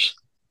years.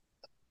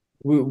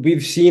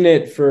 We've seen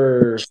it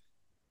for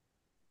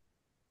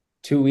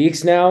 2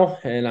 weeks now,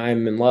 and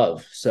I'm in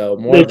love. So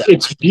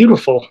it's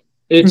beautiful.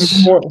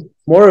 It's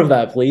more of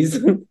that,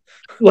 please.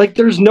 Like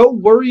there's no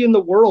worry in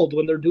the world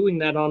when they're doing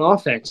that on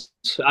offense.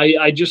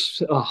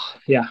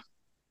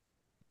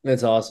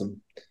 That's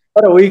awesome.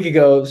 About a week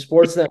ago,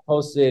 Sportsnet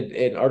posted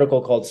an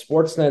article called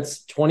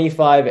Sportsnet's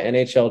 25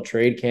 NHL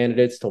trade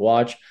candidates to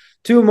watch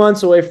 2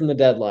 months away from the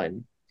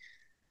deadline.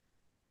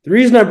 The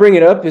reason I bring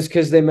it up is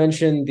because they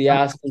mentioned the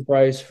asking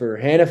price for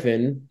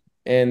Hanifin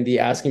and the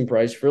asking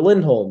price for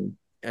Lindholm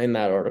in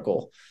that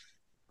article.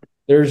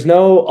 There's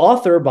no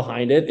author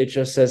behind it. It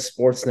just says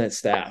Sportsnet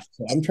staff.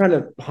 So I'm trying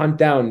to hunt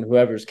down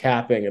whoever's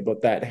capping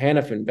about that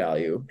Hanifin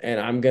value, and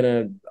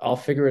I'll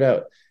figure it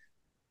out.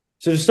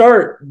 So to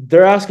start,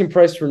 their asking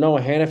price for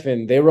Noah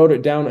Hanifin, they wrote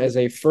it down as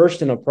a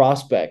first and a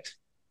prospect.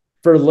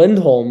 For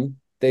Lindholm,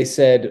 They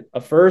said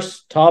a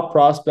first top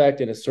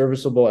prospect and a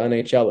serviceable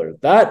NHLer.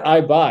 That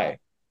I buy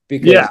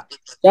because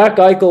Jack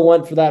Eichel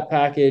went for that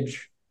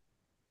package.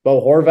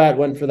 Bo Horvat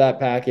went for that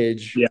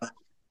package. Yeah.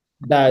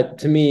 That,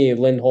 to me,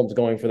 Lindholm's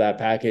going for that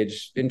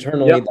package.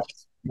 Internally,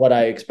 that's what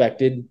I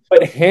expected.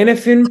 But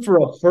Hanifin for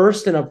a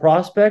first and a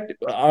prospect,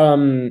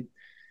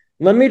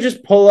 let me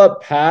just pull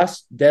up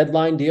past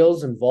deadline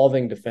deals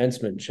involving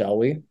defensemen, shall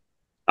we?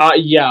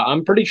 Yeah,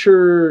 I'm pretty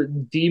sure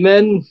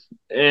D-men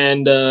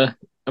and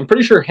I'm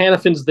pretty sure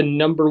Hanifin's the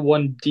number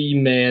one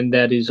D-man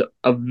that is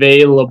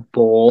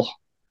available.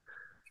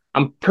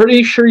 I'm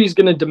pretty sure he's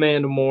going to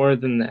demand more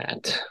than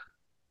that.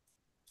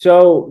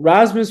 So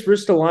Rasmus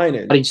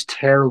Ristolainen. He's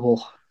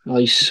terrible. Oh,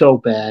 he's so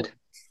bad.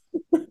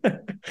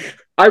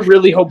 I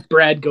really hope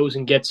Brad goes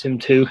and gets him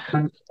too.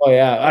 Oh,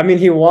 yeah. I mean,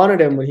 he wanted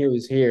him when he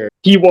was here.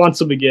 He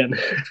wants him again.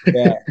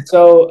 Yeah.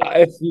 So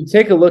if you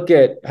take a look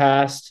at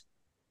past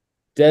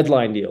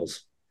deadline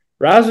deals,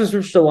 Rasmus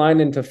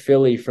Ristolainen to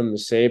Philly from the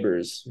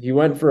Sabres. He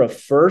went for a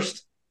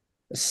first,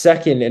 a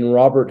second, and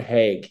Robert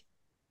Haig.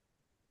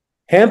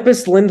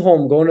 Hampus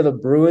Lindholm going to the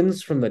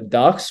Bruins from the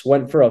Ducks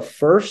went for a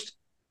first,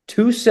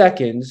 2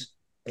 seconds,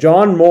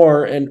 John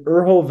Moore, and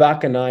Urho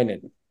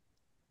Vakanainen.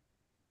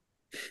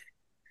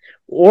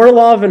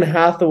 Orlov and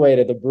Hathaway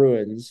to the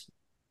Bruins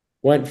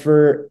went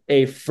for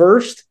a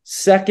first,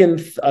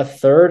 second, a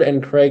third,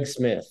 and Craig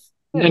Smith.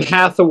 And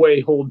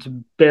Hathaway holds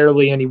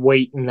barely any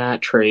weight in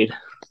that trade.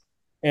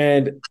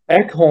 And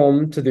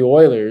Ekholm to the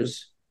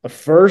Oilers, a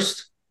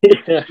first,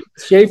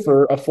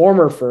 Schaefer, a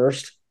former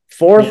first,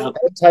 fourth,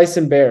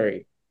 Tyson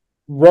Barrie.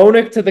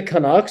 Roenick to the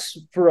Canucks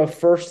for a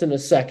first and a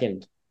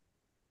second.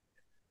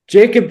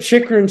 Jacob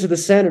Chikrin to the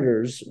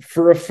Senators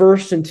for a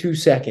first and 2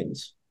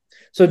 seconds.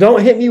 So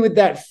don't hit me with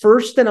that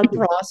first and a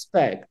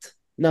prospect.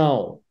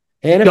 No.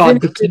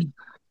 Hanifin,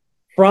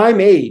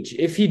 prime age.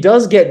 If he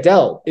does get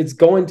dealt, it's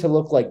going to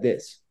look like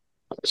this.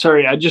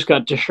 Sorry, I just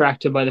got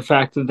distracted by the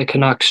fact that the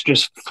Canucks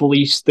just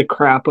fleeced the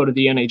crap out of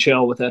the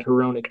NHL with that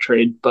Hronek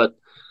trade. But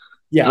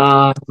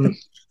yeah,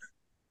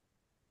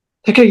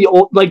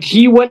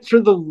 he went for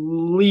the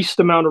least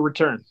amount of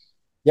return.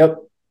 Yep.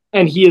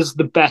 And he is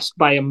the best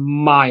by a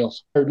mile.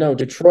 No,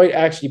 Detroit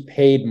actually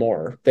paid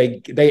more.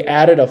 They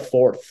added a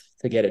fourth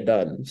to get it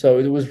done. So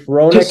it was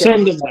Hronek to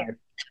send him there.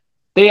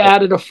 They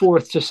added a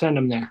fourth to send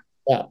him there.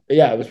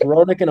 Yeah, it was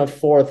Hronek and a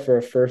fourth for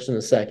a first and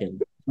a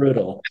second.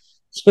 Brutal.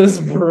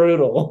 Just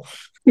brutal.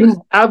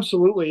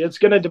 Absolutely. It's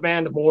going to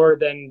demand more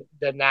than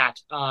that.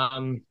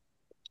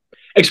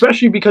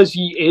 Especially because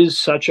he is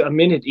such a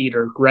minute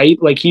eater, right?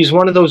 Like, he's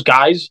one of those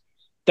guys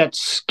that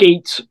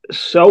skates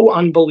so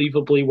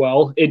unbelievably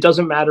well. It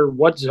doesn't matter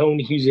what zone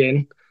he's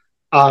in.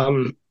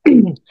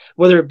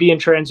 Whether it be in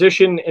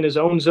transition, in his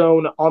own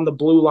zone, on the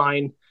blue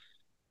line,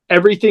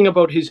 everything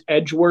about his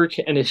edge work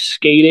and his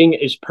skating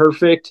is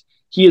perfect.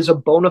 He is a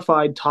bona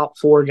fide top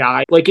 4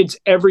 guy. Like, it's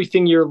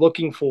everything you're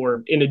looking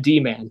for in a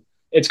D-man.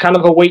 It's kind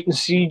of a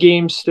wait-and-see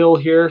game still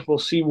here. We'll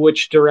see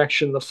which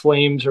direction the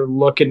Flames are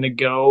looking to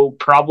go.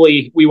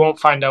 Probably we won't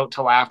find out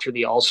till after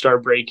the All-Star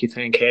break, you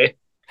think, hey?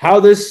 How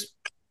this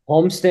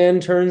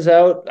homestand turns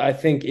out, I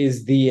think,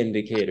 is the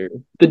indicator.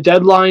 The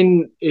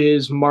deadline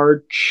is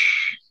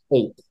March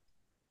 8th.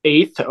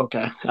 8th?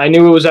 Okay. I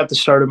knew it was at the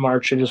start of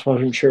March. I just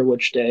wasn't sure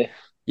which day.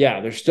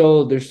 Yeah, there's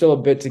still a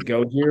bit to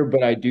go here,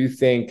 but I do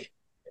think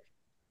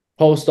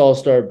post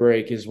All-Star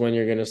break is when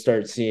you're going to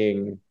start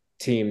seeing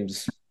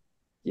teams,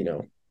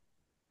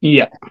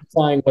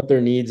 finding what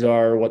their needs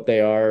are, what they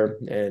are,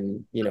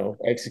 and,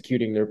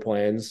 executing their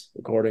plans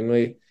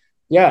accordingly.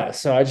 Yeah,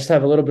 so I just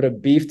have a little bit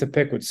of beef to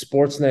pick with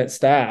Sportsnet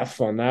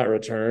staff on that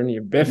return.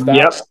 You biffed that.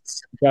 Yep.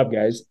 Good job,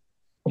 guys.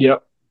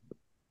 Yep.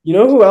 You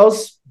know who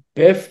else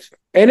biffed?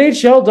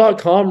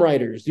 NHL.com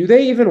writers. Do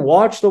they even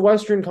watch the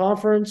Western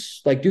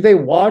Conference? Like, do they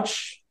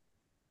watch?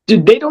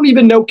 Dude, they don't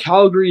even know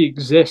Calgary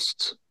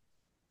exists.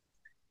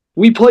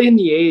 We play in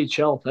the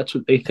AHL. That's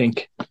what they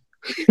think.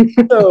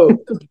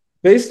 So,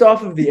 based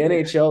off of the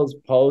NHL's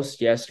post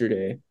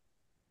yesterday,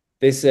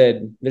 they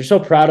said they're so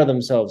proud of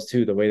themselves,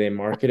 too, the way they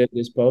marketed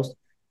this post.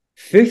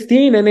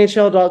 15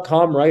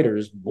 NHL.com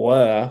writers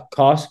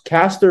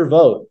cast their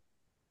vote.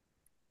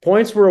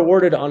 Points were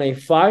awarded on a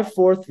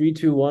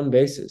 5-4-3-2-1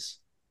 basis.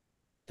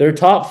 Their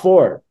top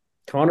 4,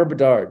 Connor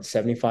Bedard,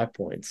 75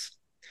 points.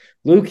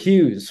 Luke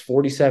Hughes,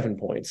 47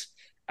 points.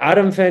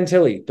 Adam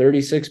Fantilli,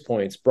 36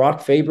 points.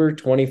 Brock Faber,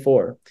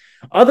 24.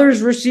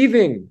 Others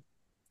receiving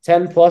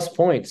 10-plus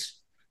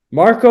points.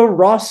 Marco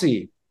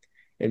Rossi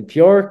and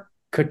Pyotr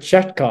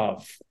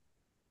Kochetkov.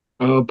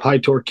 Oh,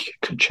 Pyotr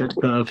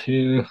Kochetkov,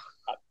 yeah.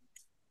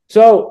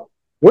 So,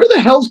 where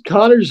the hell's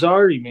Connor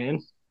Zary, man?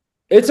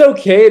 It's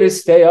okay to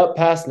stay up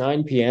past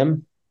 9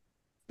 p.m.,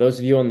 those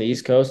of you on the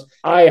East Coast.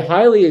 I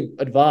highly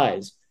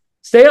advise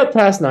stay up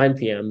past 9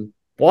 p.m.,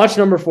 watch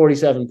number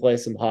 47 play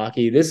some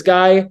hockey. This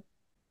guy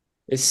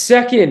is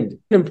second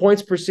in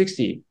points per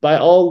 60 by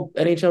all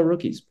NHL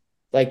rookies.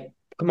 Like,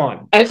 come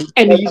on. And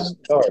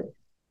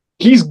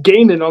he's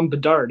gaining on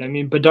Bedard. I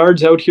mean,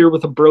 Bedard's out here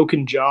with a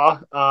broken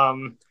jaw.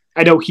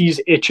 I know he's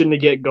itching to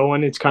get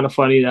going. It's kind of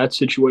funny, that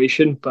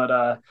situation.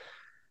 But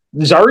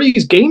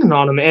Zari's gaining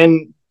on him.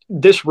 And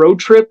this road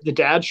trip, the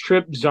dad's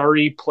trip,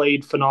 Zari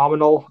played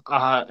phenomenal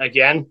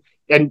again.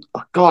 And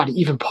God,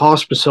 even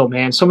Pospisil,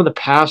 man, some of the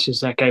passes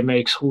that guy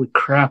makes, holy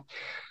crap.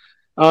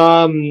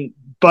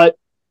 But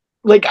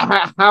like,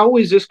 how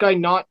is this guy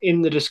not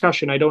in the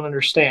discussion? I don't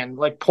understand.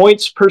 Like,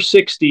 points per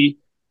 60,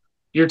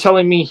 you're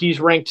telling me he's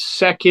ranked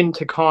second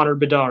to Connor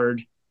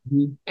Bedard,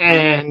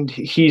 and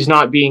he's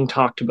not being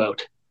talked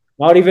about.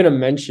 Not even a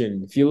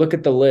mention. If you look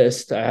at the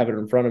list, I have it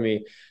in front of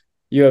me.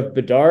 You have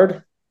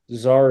Bedard,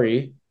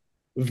 Zari,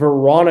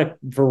 Voronkov,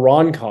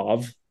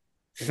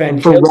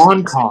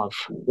 Voronkov.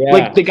 Yeah.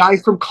 Like the guy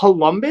from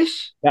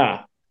Columbus?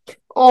 Yeah.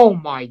 Oh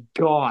my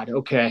God.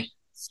 Okay.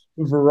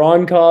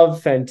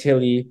 Voronkov,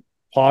 Fantilli,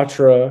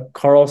 Patra,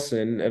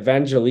 Carlson,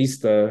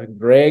 Evangelista,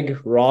 Greg,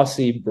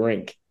 Rossi,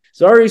 Brink.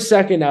 Zari's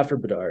second after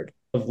Bedard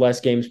of less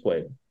games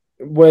played,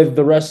 with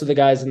the rest of the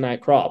guys in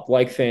that crop,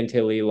 like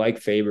Fantilli, like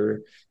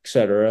Faber,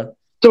 etc.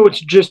 So it's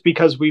just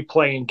because we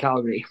play in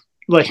Calgary.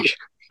 Like,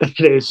 it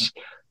is.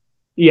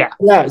 Yeah.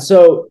 Yeah.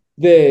 So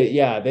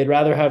they'd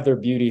rather have their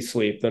beauty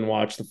sleep than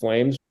watch the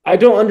Flames. I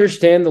don't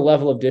understand the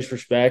level of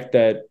disrespect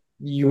that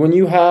when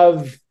you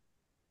have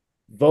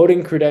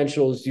voting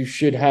credentials, you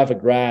should have a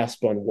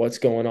grasp on what's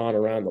going on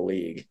around the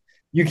league.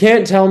 You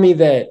can't tell me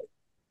that,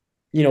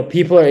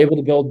 people are able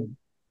to build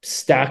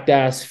stacked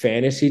ass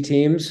fantasy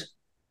teams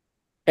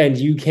and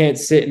you can't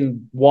sit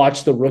and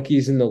watch the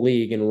rookies in the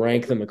league and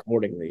rank them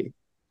accordingly.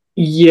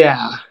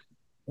 Yeah.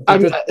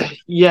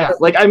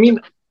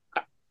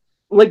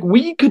 Like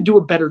we could do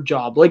a better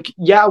job. Like,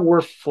 yeah,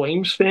 we're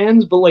Flames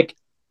fans, but like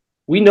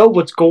we know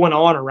what's going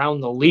on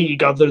around the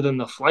league other than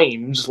the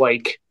Flames.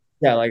 Like,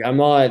 yeah, like I'm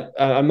not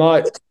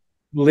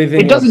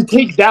living. It doesn't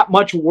take that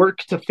much work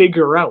to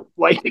figure out.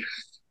 Like,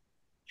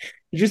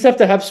 you just have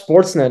to have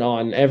Sportsnet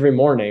on every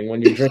morning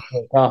when you're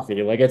drinking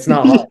coffee. Like, it's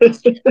not hard.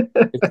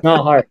 It's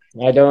not hard.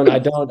 I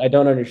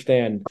don't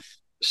understand.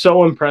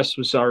 So impressed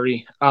with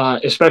Zari,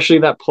 especially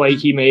that play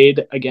he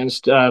made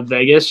against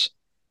Vegas.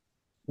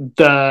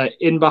 The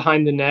in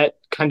behind the net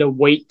kind of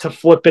wait to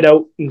flip it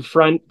out in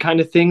front kind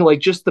of thing. Like,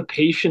 just the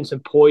patience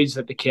and poise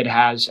that the kid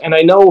has. And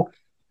I know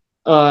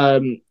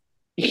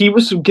he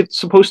was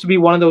supposed to be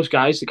one of those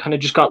guys that kind of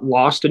just got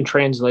lost in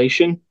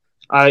translation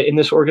in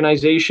this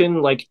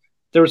organization. Like,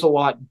 there was a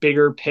lot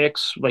bigger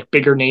picks, like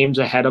bigger names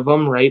ahead of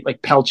him, right?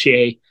 Like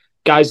Peltier,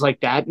 guys like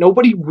that.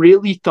 Nobody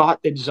really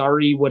thought that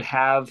Zari would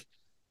have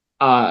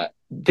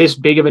this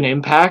big of an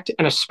impact,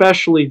 and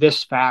especially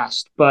this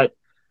fast. But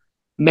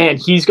man,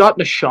 he's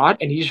gotten a shot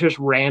and he's just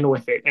ran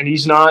with it, and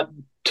he's not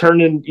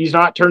turning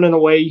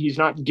away. He's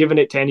not giving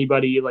it to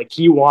anybody. Like,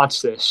 he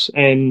wants this.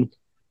 And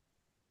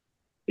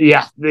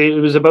yeah, it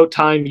was about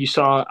time you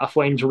saw a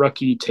Flames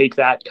rookie take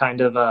that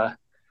kind of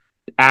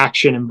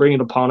action and bring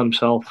it upon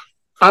himself.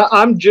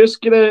 I'm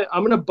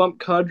gonna bump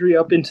Kadri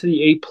up into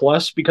the A+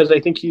 because I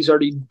think he's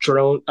already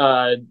drawn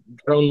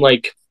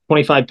like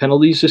 25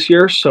 penalties this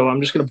year. So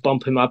I'm just gonna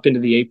bump him up into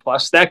the A+.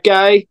 That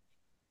guy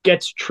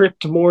gets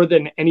tripped more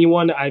than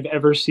anyone I've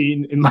ever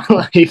seen in my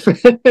life.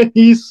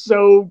 He's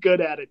so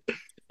good at it.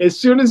 As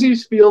soon as he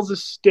feels a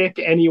stick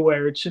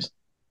anywhere, it's just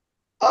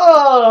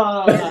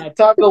time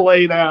to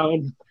lay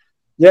down.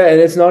 Yeah,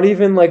 and it's not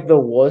even like the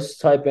wuss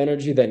type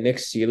energy that Nick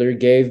Seeler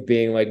gave,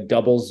 being like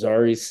double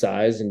Zari's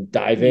size and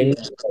diving,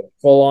 like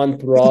full on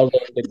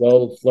throttling to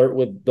go flirt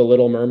with the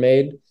Little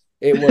Mermaid.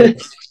 It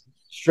was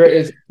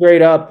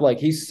straight up like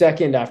he's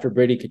second after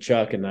Brady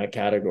Tkachuk in that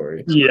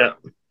category. Yeah,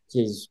 which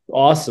is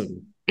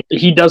awesome.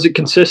 He does it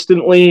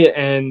consistently,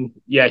 and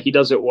yeah, he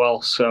does it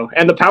well. So,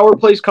 and the power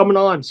play's coming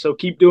on, so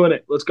keep doing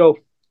it. Let's go.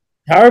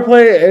 Power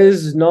play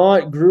is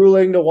not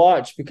grueling to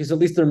watch because at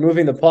least they're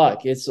moving the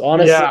puck. It's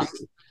honestly,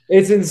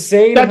 it's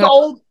insane. That's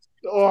all.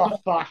 Oh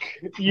fuck!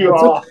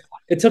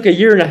 It took a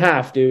year and a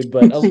half, dude,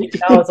 but at least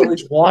now it's at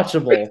least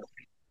watchable.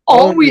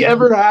 All we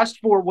ever asked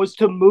for was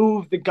to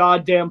move the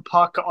goddamn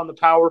puck on the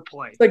power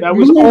play. Like, that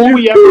was all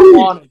we ever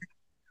wanted.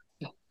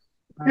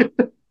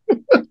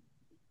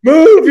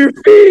 Move your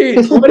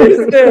feet. What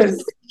is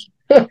this?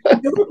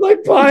 You look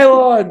like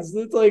pylons.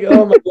 It's like,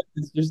 oh my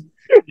goodness. Just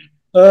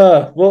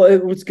well,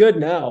 it's good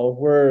now.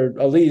 We're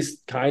at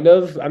least kind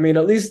of. I mean,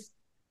 at least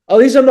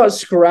I'm not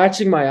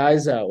scratching my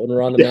eyes out when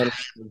we're on the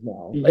management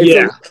now.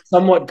 It's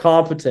somewhat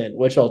competent,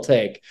 which I'll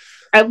take.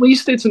 At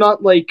least it's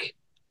not like,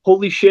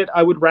 holy shit,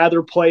 I would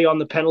rather play on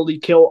the penalty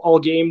kill all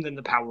game than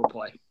the power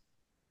play.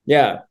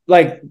 Yeah,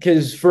 like,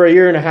 because for a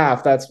year and a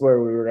half, that's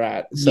where we were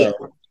at. So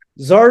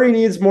Zari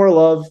needs more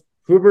love.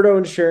 Huberto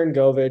and Sharon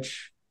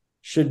Govich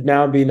should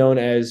now be known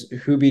as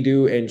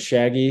Hoobie-Doo and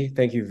Shaggy.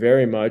 Thank you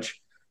very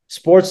much.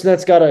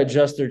 Sportsnet's got to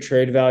adjust their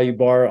trade value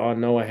bar on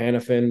Noah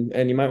Hannafin,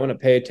 and you might want to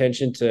pay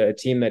attention to a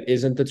team that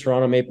isn't the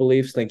Toronto Maple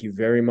Leafs. Thank you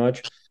very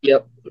much.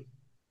 Yep.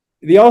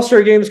 The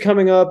All-Star Game's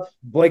coming up.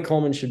 Blake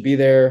Coleman should be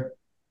there.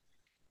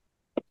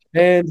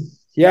 And,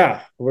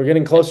 yeah, we're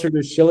getting closer to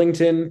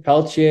Shillington,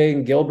 Peltier,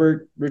 and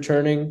Gilbert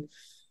returning.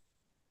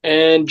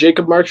 And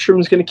Jacob Markström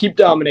is going to keep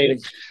dominating.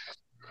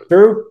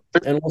 True.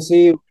 And we'll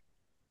see,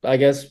 I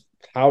guess,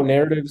 how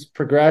narratives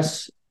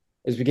progress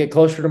as we get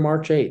closer to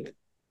March 8th.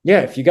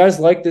 yeah, if you guys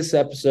like this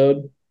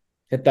episode,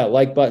 hit that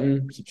like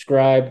button,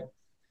 subscribe.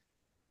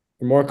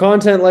 For more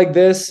content like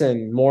this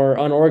and more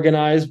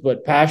unorganized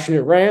but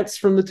passionate rants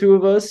from the two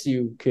of us,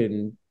 you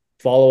can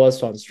follow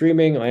us on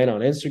streaming and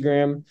on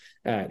Instagram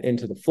at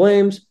Into the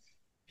Flames.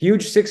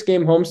 Huge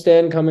 6-game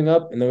homestand coming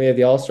up, and then we have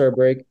the All-Star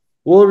break.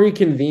 We'll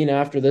reconvene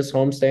after this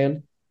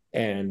homestand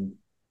and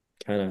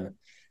kind of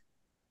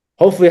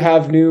hopefully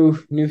have new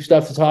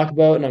stuff to talk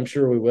about, and I'm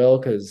sure we will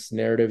because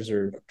narratives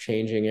are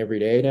changing every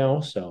day now.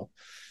 So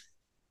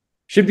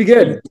should be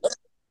good.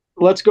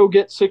 Let's go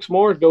get 6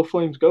 more. Go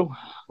Flames, go.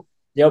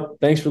 Yep.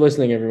 Thanks for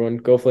listening, everyone.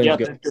 Go Flames. Yeah,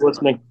 Go. thanks for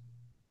listening.